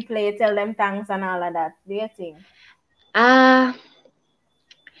the replay, tell them thanks and all of that. Do you think?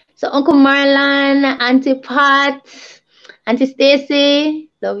 So Uncle Marlon, Auntie Pat, Auntie Stacy,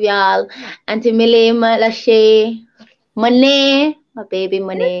 love y'all. Auntie Millie, Lashay, Monet, my baby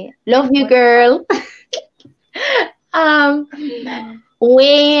Monet, love you, girl. um,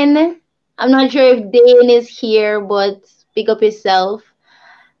 Wayne, I'm not sure if Dane is here, but pick up yourself.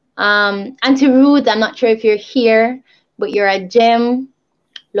 Auntie Ruth, I'm not sure if you're here, but you're a gem.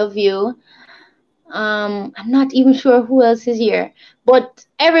 Love you. I'm not even sure who else is here, but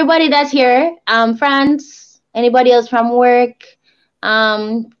everybody that's here, friends, anybody else from work,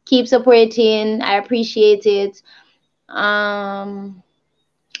 keep supporting. I appreciate it. Lamar,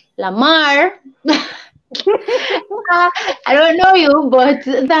 I don't know you, but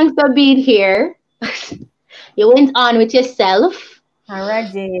thanks for being here. You went on with yourself And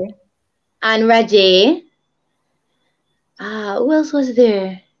Reggie. and Rajay. Who else was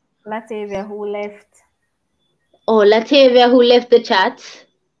there? Latavia who left. Oh, Latavia, who left the chat.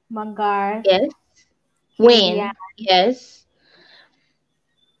 Magar. Yes. Kadian. Wayne. Yes.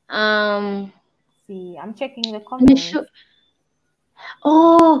 Um, See, I'm checking the I'm not sure. comments.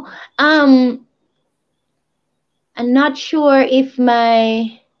 Oh, I'm not sure if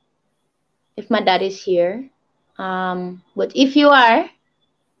my dad is here. But if you are,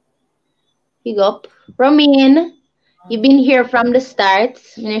 big up. Romain, you've been here from the start.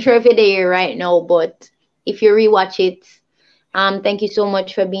 I'm not sure if you're there right now, but if you rewatch it, thank you so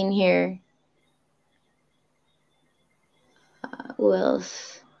much for being here. Who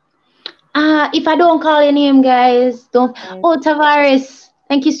else? If I don't call your name, guys, don't. Oh, Tavares,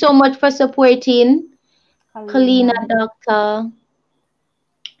 thank you so much for supporting. Kalina, Doctor.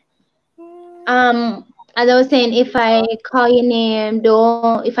 As I was saying, if I call your name,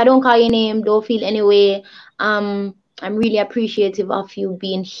 if I don't call your name, don't feel any way. I'm really appreciative of you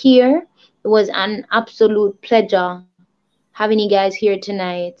being here. It was an absolute pleasure having you guys here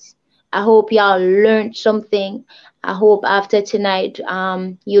tonight. I hope y'all learned something. I hope after tonight,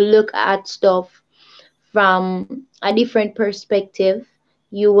 you look at stuff from a different perspective.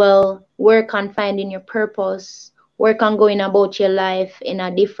 You will work on finding your purpose, work on going about your life in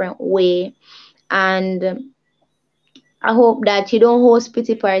a different way. And I hope that you don't host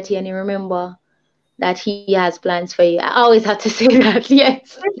pity party and you remember that He has plans for you. I always have to say that.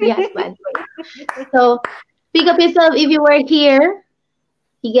 Yes, He has plans for you. So pick up yourself if you were here.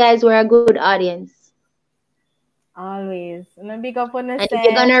 You guys were a good audience. Always. And big up on the And if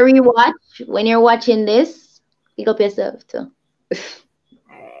you're gonna rewatch when you're watching this, pick up yourself too.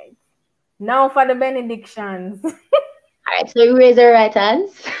 Alright. Now for the benedictions. Alright, so you raise your right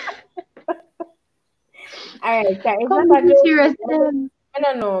hands. Alright, so Come not a joke. Serious. I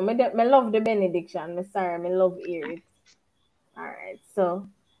don't know. I love the benediction. I'm sorry, I love hear it. Alright, so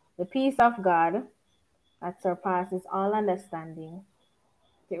the peace of God, that surpasses all understanding.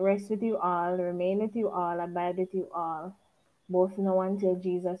 To rest with you all, remain with you all, abide with you all, both now until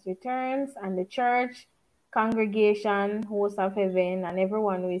Jesus returns, and the church, congregation, host of heaven, and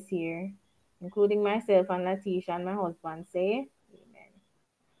everyone who is here, including myself and Latesha and my husband, say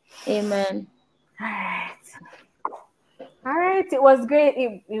amen. Amen. All right. All right, it was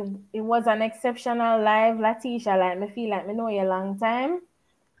great. It was an exceptional live, Latesha. Like me feel like me know you a long time,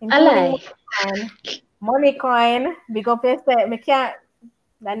 A including lie. Money Coin. Money Coin, big up yourself. Me can't.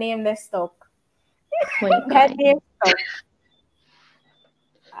 The name they stuck. Money That coin. name stuck.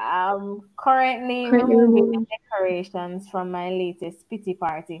 Currently Currently removing the removing. decorations from my latest pity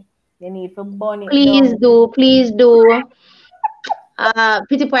party. You need to burn it Please down. do. Please do.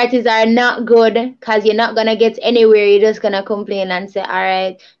 Pity parties are not good because you're not gonna get anywhere. You're just gonna complain and say, "All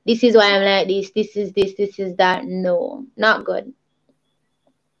right, this is why I'm like this. This is this. This is that." No, not good.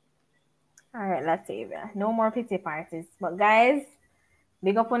 All right, Latavia. No more pity parties. But guys,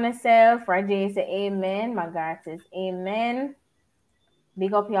 big up on yourself. Rajay say amen. Margaret says amen.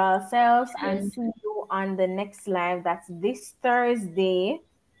 Big up yourselves and And see you on the next live. That's this Thursday.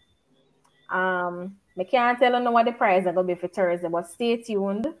 I can't tell you know what the prize are gonna be for Thursday, but stay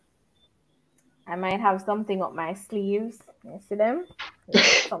tuned. I might have something up my sleeves. You see them? Yeah,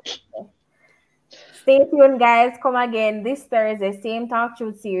 something. Stay tuned, guys. Come again this Thursday, same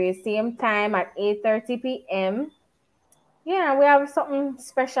TalkTruth series, same time at 8:30 p.m. Yeah, we have something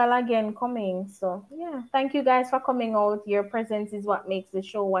special again coming. So, yeah, thank you guys for coming out. Your presence is what makes the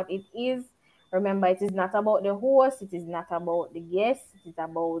show what it is. Remember, it is not about the host, it is not about the guests, it is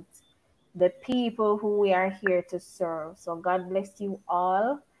about the people who we are here to serve. So, God bless you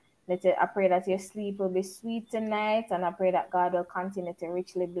all. I pray that your sleep will be sweet tonight, and I pray that God will continue to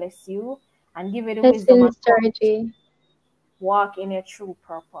richly bless you and give you the wisdom and blessings, courage Georgie. to walk in your true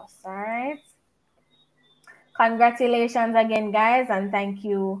purpose. All right. Congratulations again, guys, and thank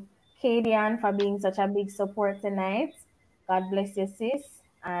you, Kadian, for being such a big support tonight. God bless you, sis.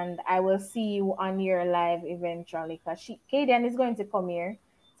 And I will see you on your live eventually because Kadian is going to come here.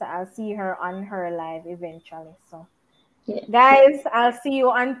 So I'll see her on her live eventually. So, Yes. guys, I'll see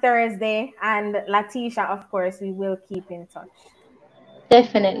you on Thursday. And Latesha, of course, we will keep in touch.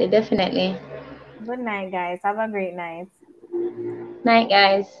 Definitely, definitely. Good night, guys. Have a great night. Night,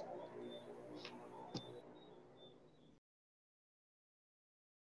 guys.